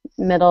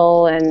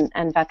 middle,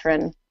 and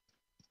veteran.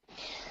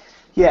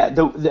 Yeah,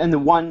 the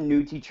one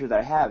new teacher that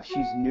I have,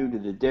 she's new to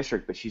the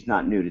district, but she's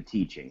not new to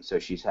teaching. So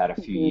she's had a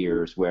few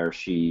years where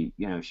she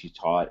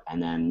taught,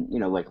 and then,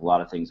 like a lot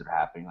of things that are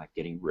happening, like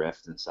getting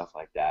rift and stuff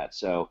like that.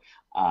 So,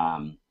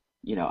 I'm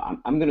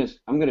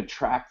gonna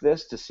track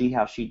this to see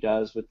how she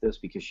does with this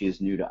because she is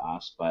new to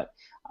us. But,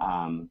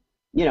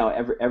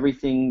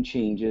 everything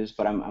changes.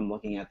 But I'm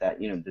looking at that,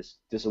 this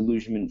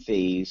disillusionment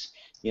phase,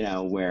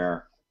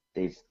 where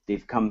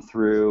they've come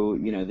through,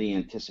 the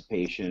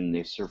anticipation,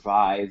 they've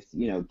survived,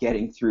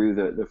 getting through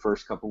the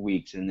first couple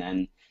weeks, and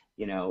then,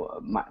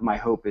 my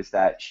hope is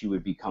that she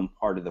would become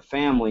part of the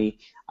family,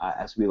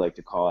 as we like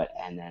to call it,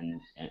 and then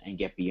and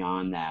get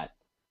beyond that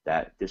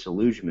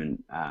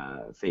disillusionment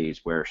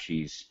phase where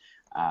she's,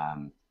 part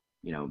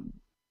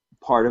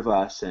of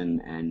us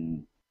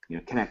and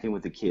connecting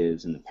with the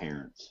kids and the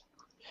parents.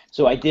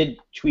 So I did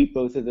tweet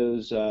both of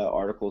those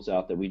articles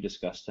out that we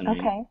discussed tonight.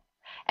 Okay.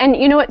 And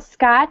you know what,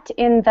 Scott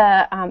in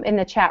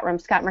the chat room,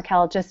 Scott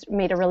Merkel just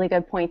made a really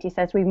good point. He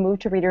says we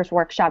moved to Reader's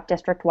Workshop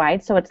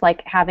district-wide, so it's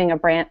like having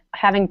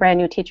brand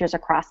new teachers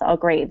across all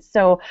grades.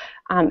 So,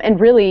 and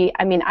really,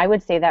 I mean, I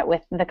would say that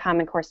with the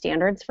Common Core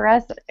standards for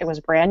us, it was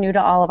brand new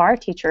to all of our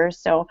teachers.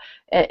 So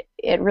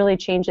it really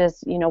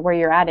changes, where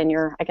you're at in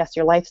your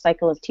life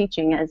cycle of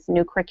teaching as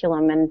new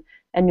curriculum and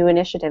new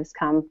initiatives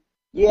come.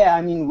 Yeah,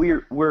 I mean,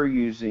 we're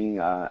using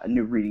a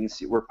new reading.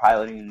 We're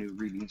piloting a new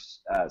reading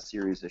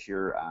series this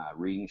year,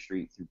 Reading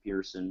Street through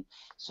Pearson.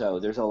 So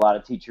there's a lot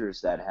of teachers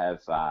that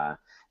have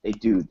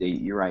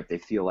you're right. They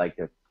feel like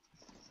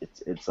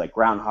it's like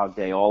Groundhog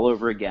Day all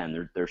over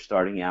again. They're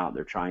starting out.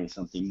 They're trying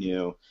something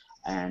new,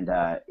 and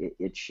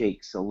it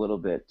shakes a little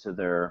bit to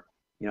their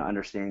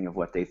understanding of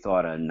what they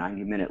thought a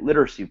 90-minute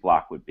literacy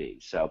block would be.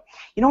 So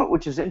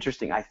which is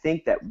interesting. I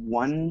think that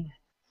one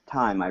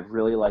time I'd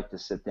really like to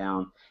sit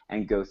down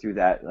and go through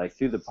that, like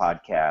through the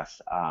podcast,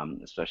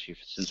 especially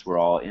since we're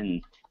all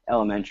in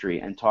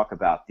elementary, and talk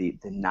about the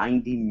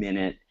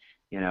 90-minute,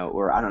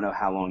 or I don't know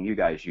how long you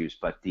guys use,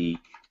 but the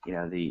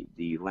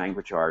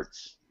language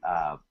arts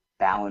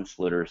balanced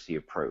literacy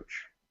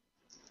approach.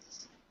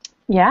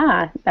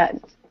 Yeah,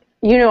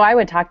 I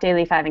would talk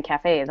Daily 5 and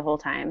Cafe the whole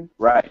time.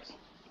 Right.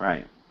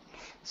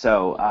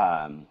 So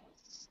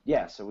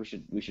so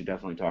we should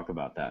definitely talk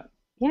about that.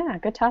 Yeah,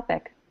 good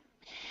topic.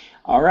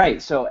 All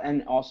right. So,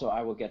 and also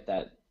I will get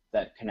that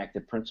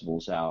connected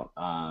principles out.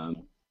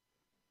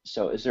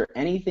 So is there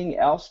anything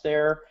else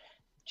there,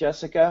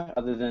 Jessica,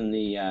 other than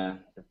the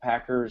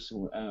Packers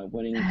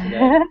winning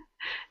today?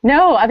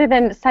 No, other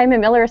than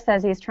Simon Miller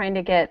says he's trying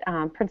to get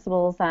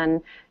principals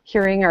on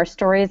hearing our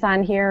stories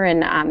on here,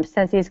 and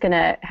says he's going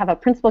to have a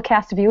principal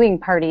cast viewing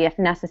party if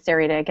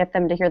necessary to get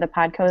them to hear the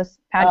podcast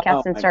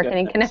and start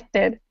getting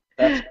connected.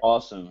 That's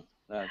awesome.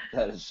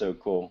 That is so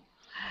cool.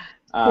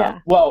 Yeah.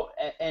 Well,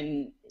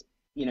 and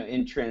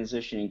in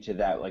transitioning to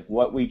that, like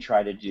what we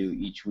try to do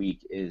each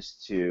week is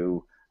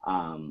to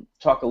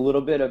talk a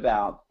little bit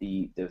about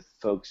the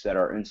folks that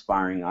are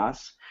inspiring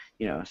us.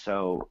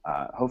 So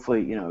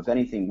hopefully, if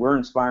anything, we're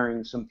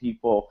inspiring some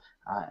people,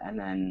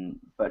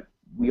 but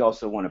we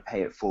also want to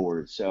pay it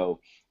forward. So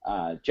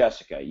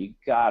Jessica, you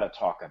got to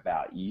talk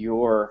about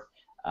your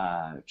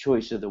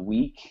choice of the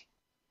week.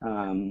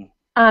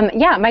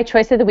 My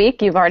choice of the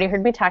week, you've already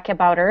heard me talk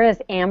about her, is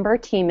Amber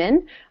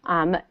Tiemann.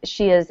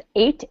 She is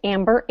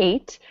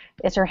 8Amber8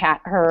 is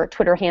her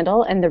Twitter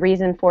handle, and the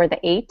reason for the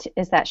 8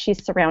 is that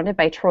she's surrounded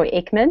by Troy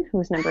Aikman,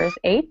 whose number is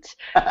 8.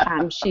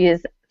 She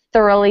is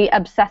thoroughly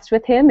obsessed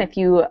with him. If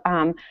you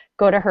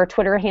go to her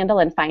Twitter handle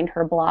and find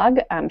her blog,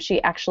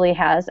 she actually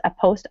has a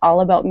post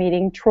all about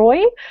meeting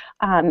Troy,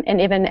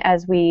 and even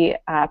as we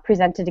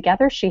presented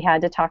together, she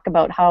had to talk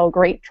about how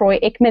great Troy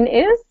Aikman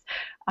is.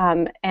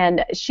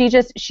 And she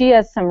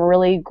has some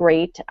really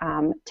great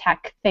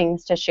tech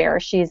things to share.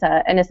 She's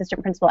an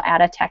assistant principal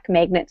at a tech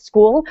magnet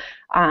school.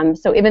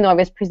 So even though I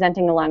was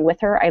presenting along with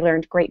her, I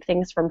learned great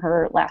things from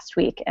her last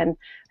week. And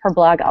her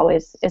blog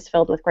always is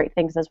filled with great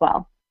things as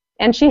well.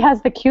 And she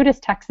has the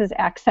cutest Texas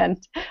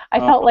accent. I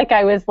felt like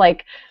I was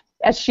like,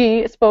 as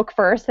she spoke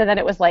first, and then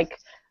it was like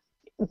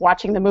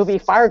watching the movie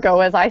Fargo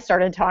as I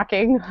started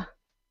talking.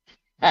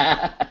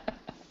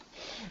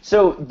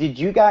 So did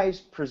you guys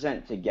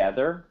present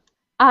together?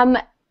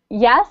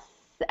 Yes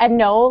and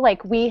no.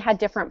 Like, we had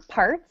different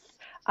parts,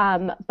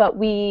 but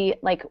we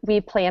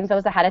planned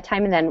those ahead of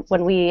time, and then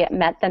when we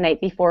met the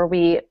night before,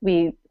 we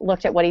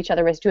looked at what each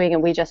other was doing,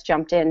 and we just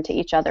jumped into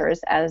each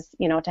other's as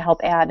to help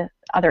add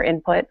other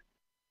input.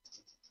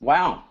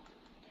 Wow.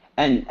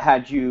 And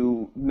had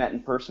you met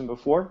in person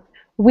before?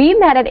 We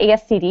met at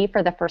ASCD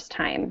for the first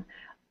time.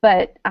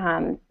 But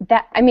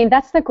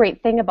that's the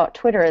great thing about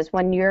Twitter, is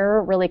when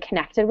you're really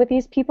connected with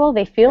these people,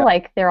 they feel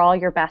like they're all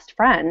your best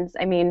friends.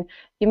 I mean,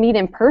 you meet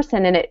in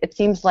person, and it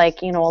seems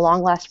like, a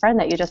long-lost friend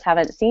that you just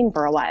haven't seen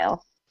for a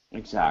while.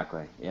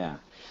 Exactly, yeah.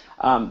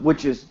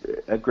 Which is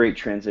a great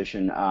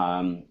transition.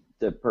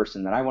 The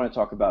person that I want to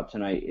talk about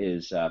tonight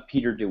is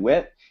Peter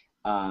DeWitt.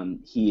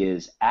 He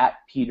is at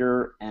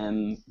Peter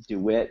M.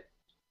 DeWitt,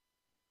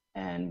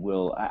 and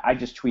I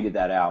just tweeted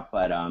that out,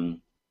 but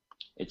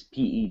it's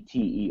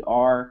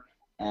PeterMDeWitt,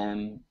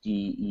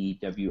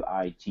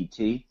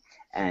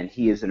 and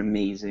he is an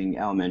amazing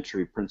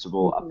elementary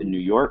principal up in New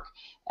York,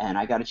 and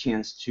I got a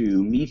chance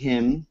to meet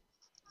him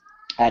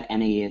at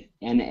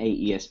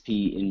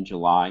NAESP in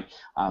July.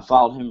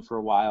 Followed him for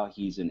a while.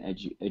 He's an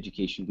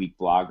Education Week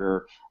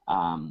blogger,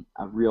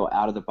 a real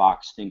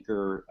out-of-the-box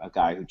thinker, a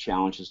guy who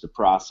challenges the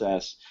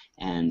process,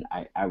 and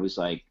I was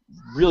like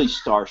really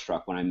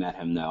starstruck when I met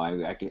him, though.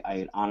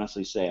 I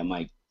honestly say, I'm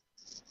like,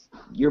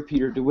 you're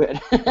Peter DeWitt,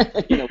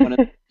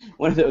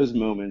 one of those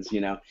moments,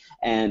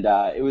 and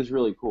it was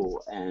really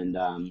cool, and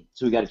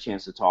so we got a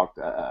chance to talk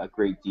a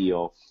great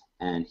deal,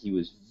 and he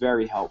was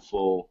very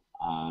helpful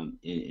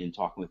in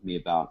talking with me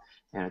about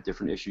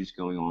different issues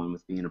going on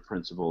with being a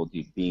principal,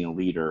 being a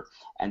leader,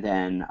 and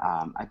then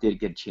I did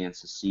get a chance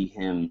to see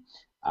him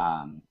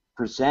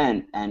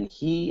present, and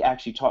he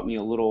actually taught me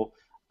a little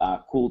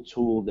cool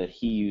tool that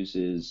he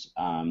uses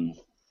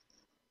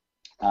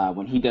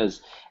when he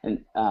does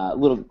a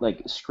little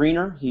like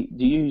Screener.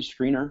 Do you use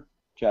Screener,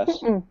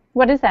 Jess?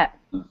 What is that?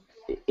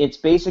 It's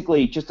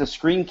basically just a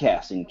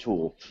screencasting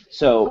tool.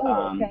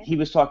 So he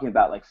was talking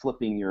about like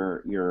flipping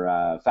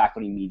your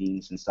faculty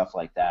meetings and stuff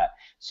like that.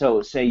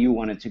 So say you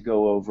wanted to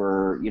go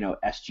over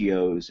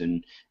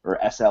SGOs or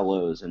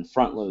SLOs and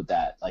front load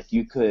that, like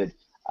you could.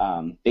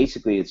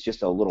 Basically, it's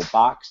just a little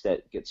box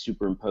that gets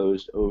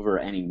superimposed over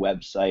any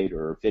website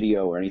or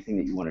video or anything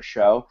that you want to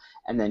show,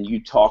 and then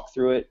you talk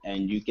through it,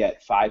 and you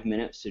get 5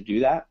 minutes to do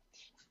that,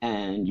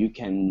 and you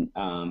can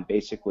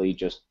basically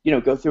just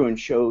go through and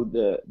show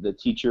the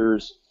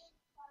teachers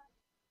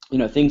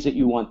things that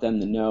you want them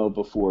to know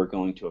before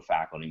going to a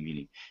faculty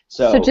meeting.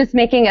 So just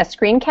making a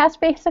screencast,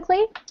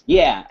 basically?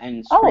 Yeah,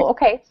 and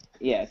okay.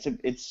 Yeah,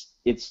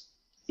 it's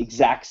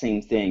exact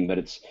same thing, but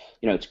it's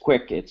it's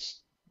quick, it's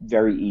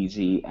very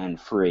easy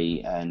and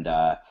free, and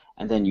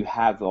then you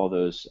have all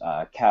those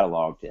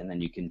cataloged, and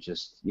then you can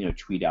just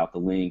tweet out the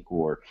link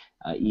or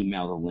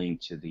email the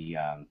link to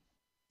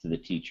the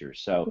teacher.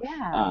 So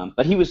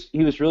but he was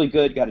really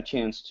good. Got a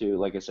chance to,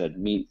 like I said,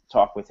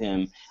 talk with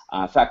him.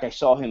 In fact, I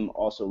saw him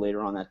also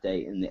later on that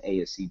day in the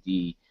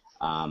ASCD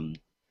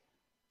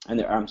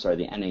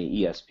the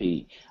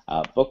NAESP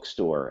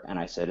bookstore, and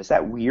I said, "Is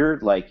that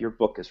weird? Like, your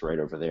book is right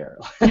over there."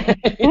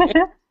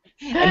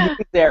 And he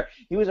was there.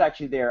 He was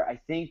actually there, I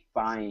think,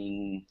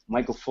 buying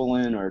Michael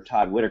Fullan or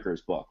Todd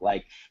Whitaker's book.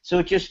 Like, so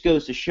it just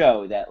goes to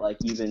show that, like,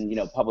 even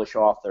published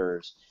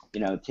authors,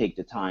 take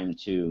the time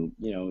to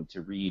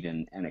to read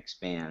and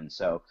expand.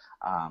 So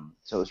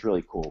so it's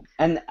really cool.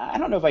 And I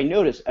don't know if I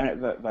noticed,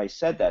 if I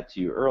said that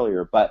to you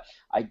earlier, but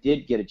I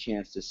did get a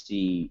chance to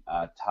see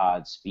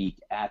Todd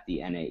speak at the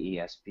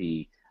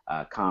NAESP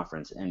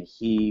conference, and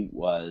he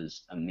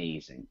was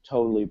amazing.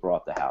 Totally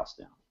brought the house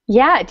down.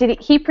 Yeah,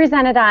 he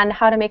presented on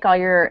how to make all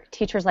your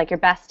teachers like your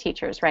best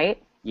teachers,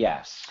 right?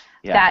 Yes.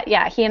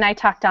 Yeah. He and I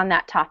talked on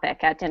that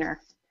topic at dinner.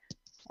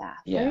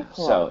 Yeah. Very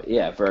cool. So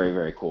yeah, very,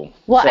 very cool.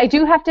 Well, So- I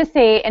do have to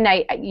say, and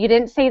you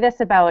didn't say this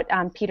about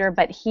Peter,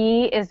 but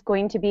he is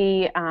going to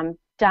be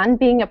done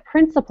being a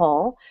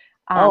principal.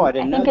 I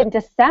didn't know think that. in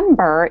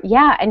December.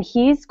 Yeah, and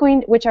he's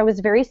going, which I was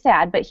very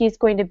sad, but he's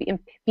going to be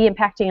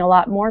impacting a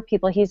lot more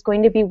people. He's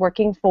going to be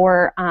working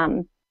for,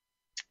 oh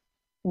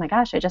my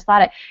gosh, I just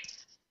thought it.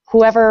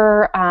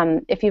 Whoever,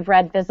 if you've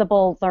read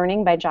Visible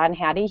Learning by John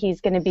Hattie, he's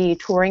going to be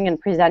touring and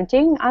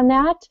presenting on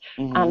that.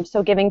 Mhm.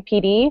 So giving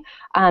PD,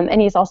 and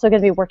he's also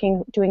going to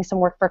be doing some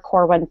work for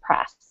Corwin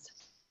Press.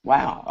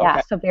 Wow. Okay. Yeah,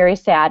 so very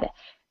sad.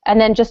 And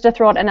then just to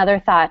throw out another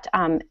thought,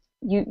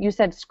 you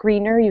said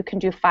screener, you can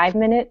do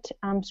 5-minute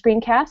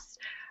screencasts.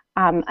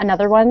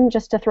 Another one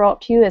just to throw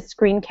out to you is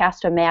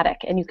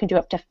Screencast-O-Matic, and you can do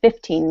up to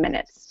 15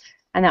 minutes.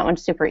 And that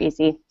one's super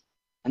easy.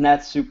 And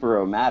that's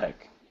Super-O-Matic.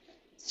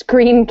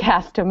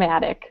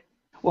 Screencast-O-Matic.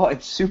 Well,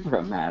 it's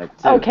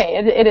Super-O-Matic too. Okay,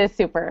 it is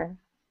super.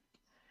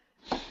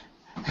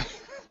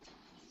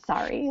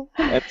 Sorry.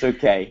 That's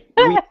okay.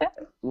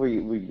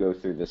 We go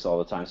through this all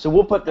the time. So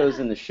we'll put those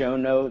in the show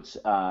notes.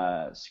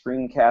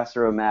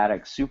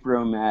 Screencaster-O-Matic,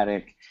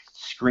 Super-O-Matic,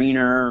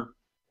 Screener,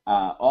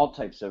 all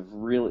types of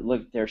really,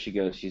 look, there she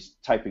goes. She's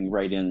typing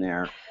right in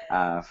there,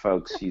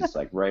 folks. She's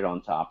like right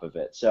on top of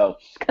it. So,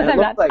 Because I'm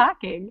not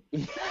talking.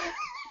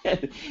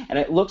 And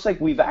it looks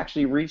like we've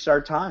actually reached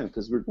our time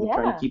because we're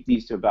trying to keep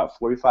these to about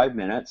 45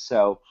 minutes.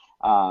 So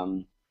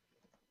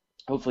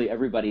hopefully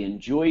everybody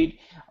enjoyed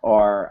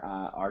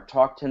our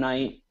talk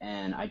tonight.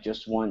 And I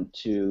just want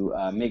to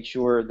make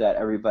sure that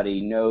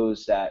everybody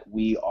knows that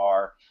we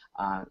are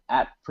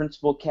at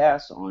Principal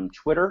Cast on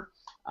Twitter.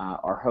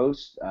 Our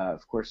host,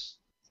 of course,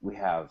 we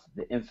have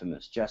the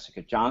infamous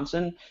Jessica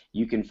Johnson.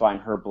 You can find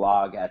her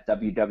blog at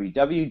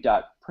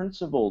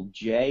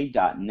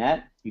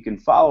www.principalj.net. You can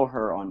follow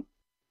her on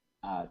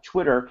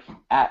Twitter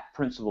at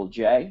Principal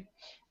J.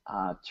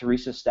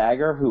 Teresa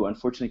Stagger, who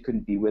unfortunately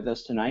couldn't be with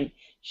us tonight,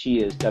 she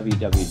is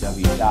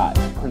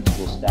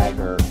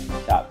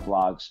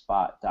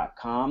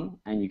www.principalstagger.blogspot.com,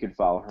 and you can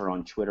follow her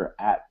on Twitter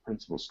at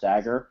Principal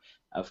Stagger.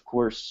 Of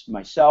course,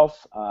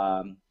 myself,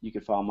 you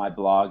can follow my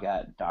blog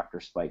at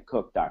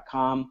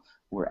drspikecook.com.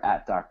 We're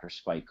at Dr.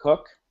 Spike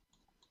Cook.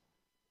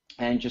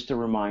 And just a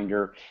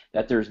reminder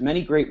that there's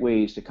many great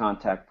ways to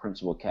contact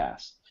Principal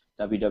Cast.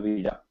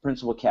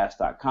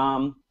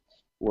 www.principalcast.com,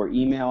 or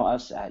email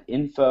us at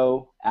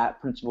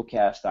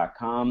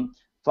info@principalcast.com.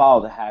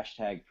 Follow the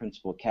hashtag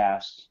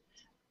PrincipalCast,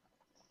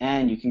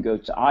 and you can go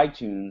to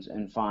iTunes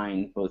and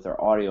find both our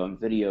audio and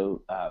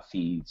video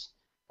feeds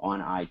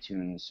on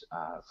iTunes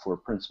for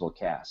Principal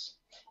Cast.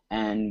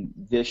 And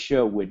this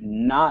show would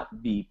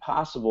not be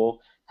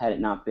possible had it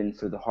not been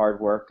for the hard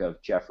work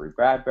of Jeffrey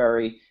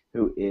Bradbury,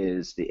 who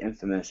is the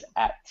infamous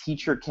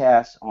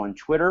 @TeacherCast on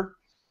Twitter.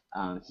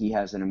 He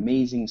has an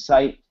amazing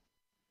site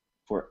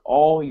for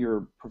all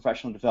your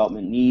professional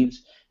development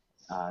needs,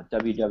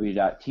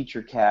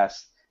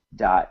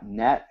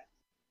 www.teachercast.net,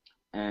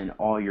 and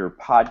all your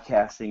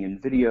podcasting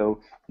and video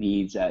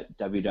needs at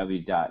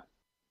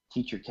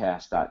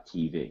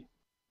www.teachercast.tv.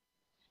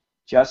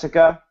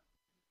 Jessica,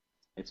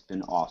 it's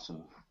been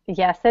awesome.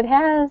 Yes, it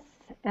has.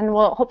 And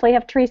we'll hopefully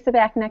have Teresa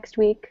back next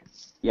week.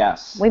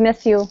 Yes. We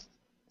miss you.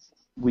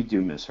 We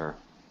do miss her.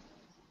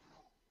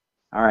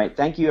 All right.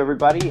 Thank you,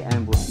 everybody,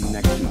 and we'll see you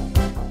next week.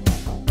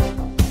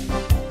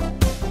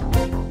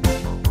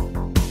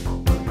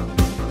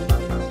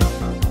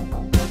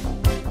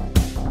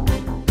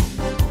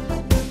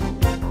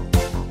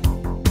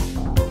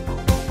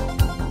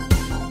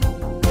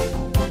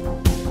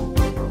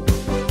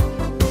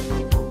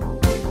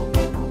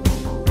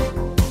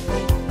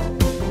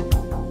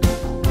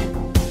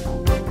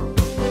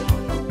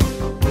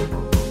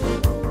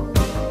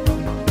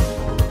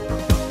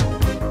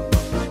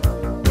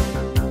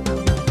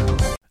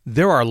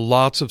 There are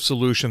lots of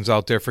solutions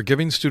out there for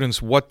giving students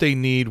what they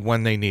need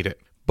when they need it.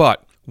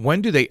 But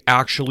when do they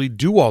actually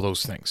do all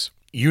those things?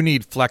 You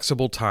need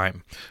flexible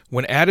time.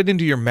 When added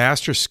into your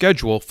master's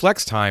schedule,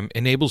 FlexTime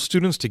enables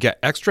students to get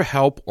extra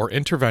help or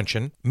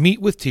intervention, meet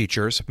with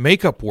teachers,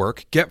 make up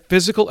work, get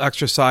physical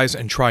exercise,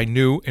 and try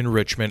new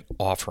enrichment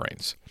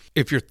offerings.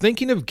 If you're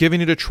thinking of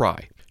giving it a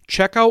try,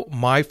 check out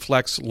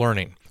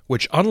MyFlexLearning,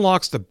 which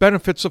unlocks the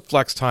benefits of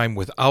FlexTime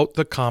without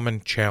the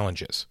common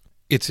challenges.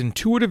 Its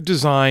intuitive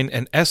design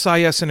and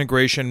SIS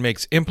integration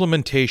makes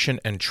implementation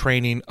and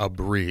training a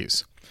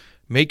breeze.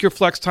 Make your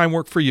FlexTime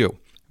work for you.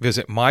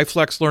 Visit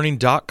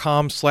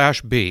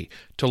myflexlearning.com/B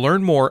to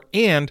learn more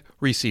and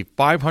receive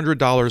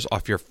 $500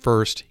 off your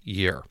first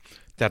year.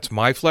 That's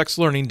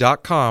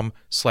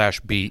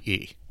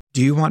myflexlearning.com/BE.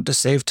 Do you want to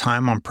save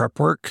time on prep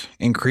work,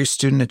 increase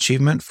student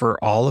achievement for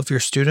all of your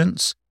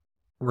students,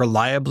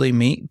 reliably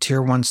meet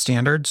Tier 1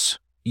 standards?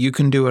 You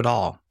can do it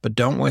all, but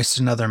don't waste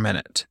another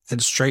minute.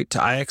 Head straight to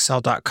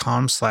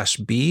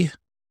ixl.com/B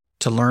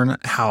to learn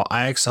how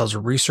IXL's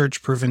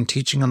research-proven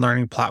teaching and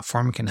learning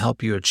platform can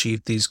help you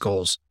achieve these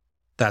goals.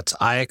 That's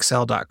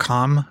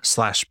ixl.com/BE.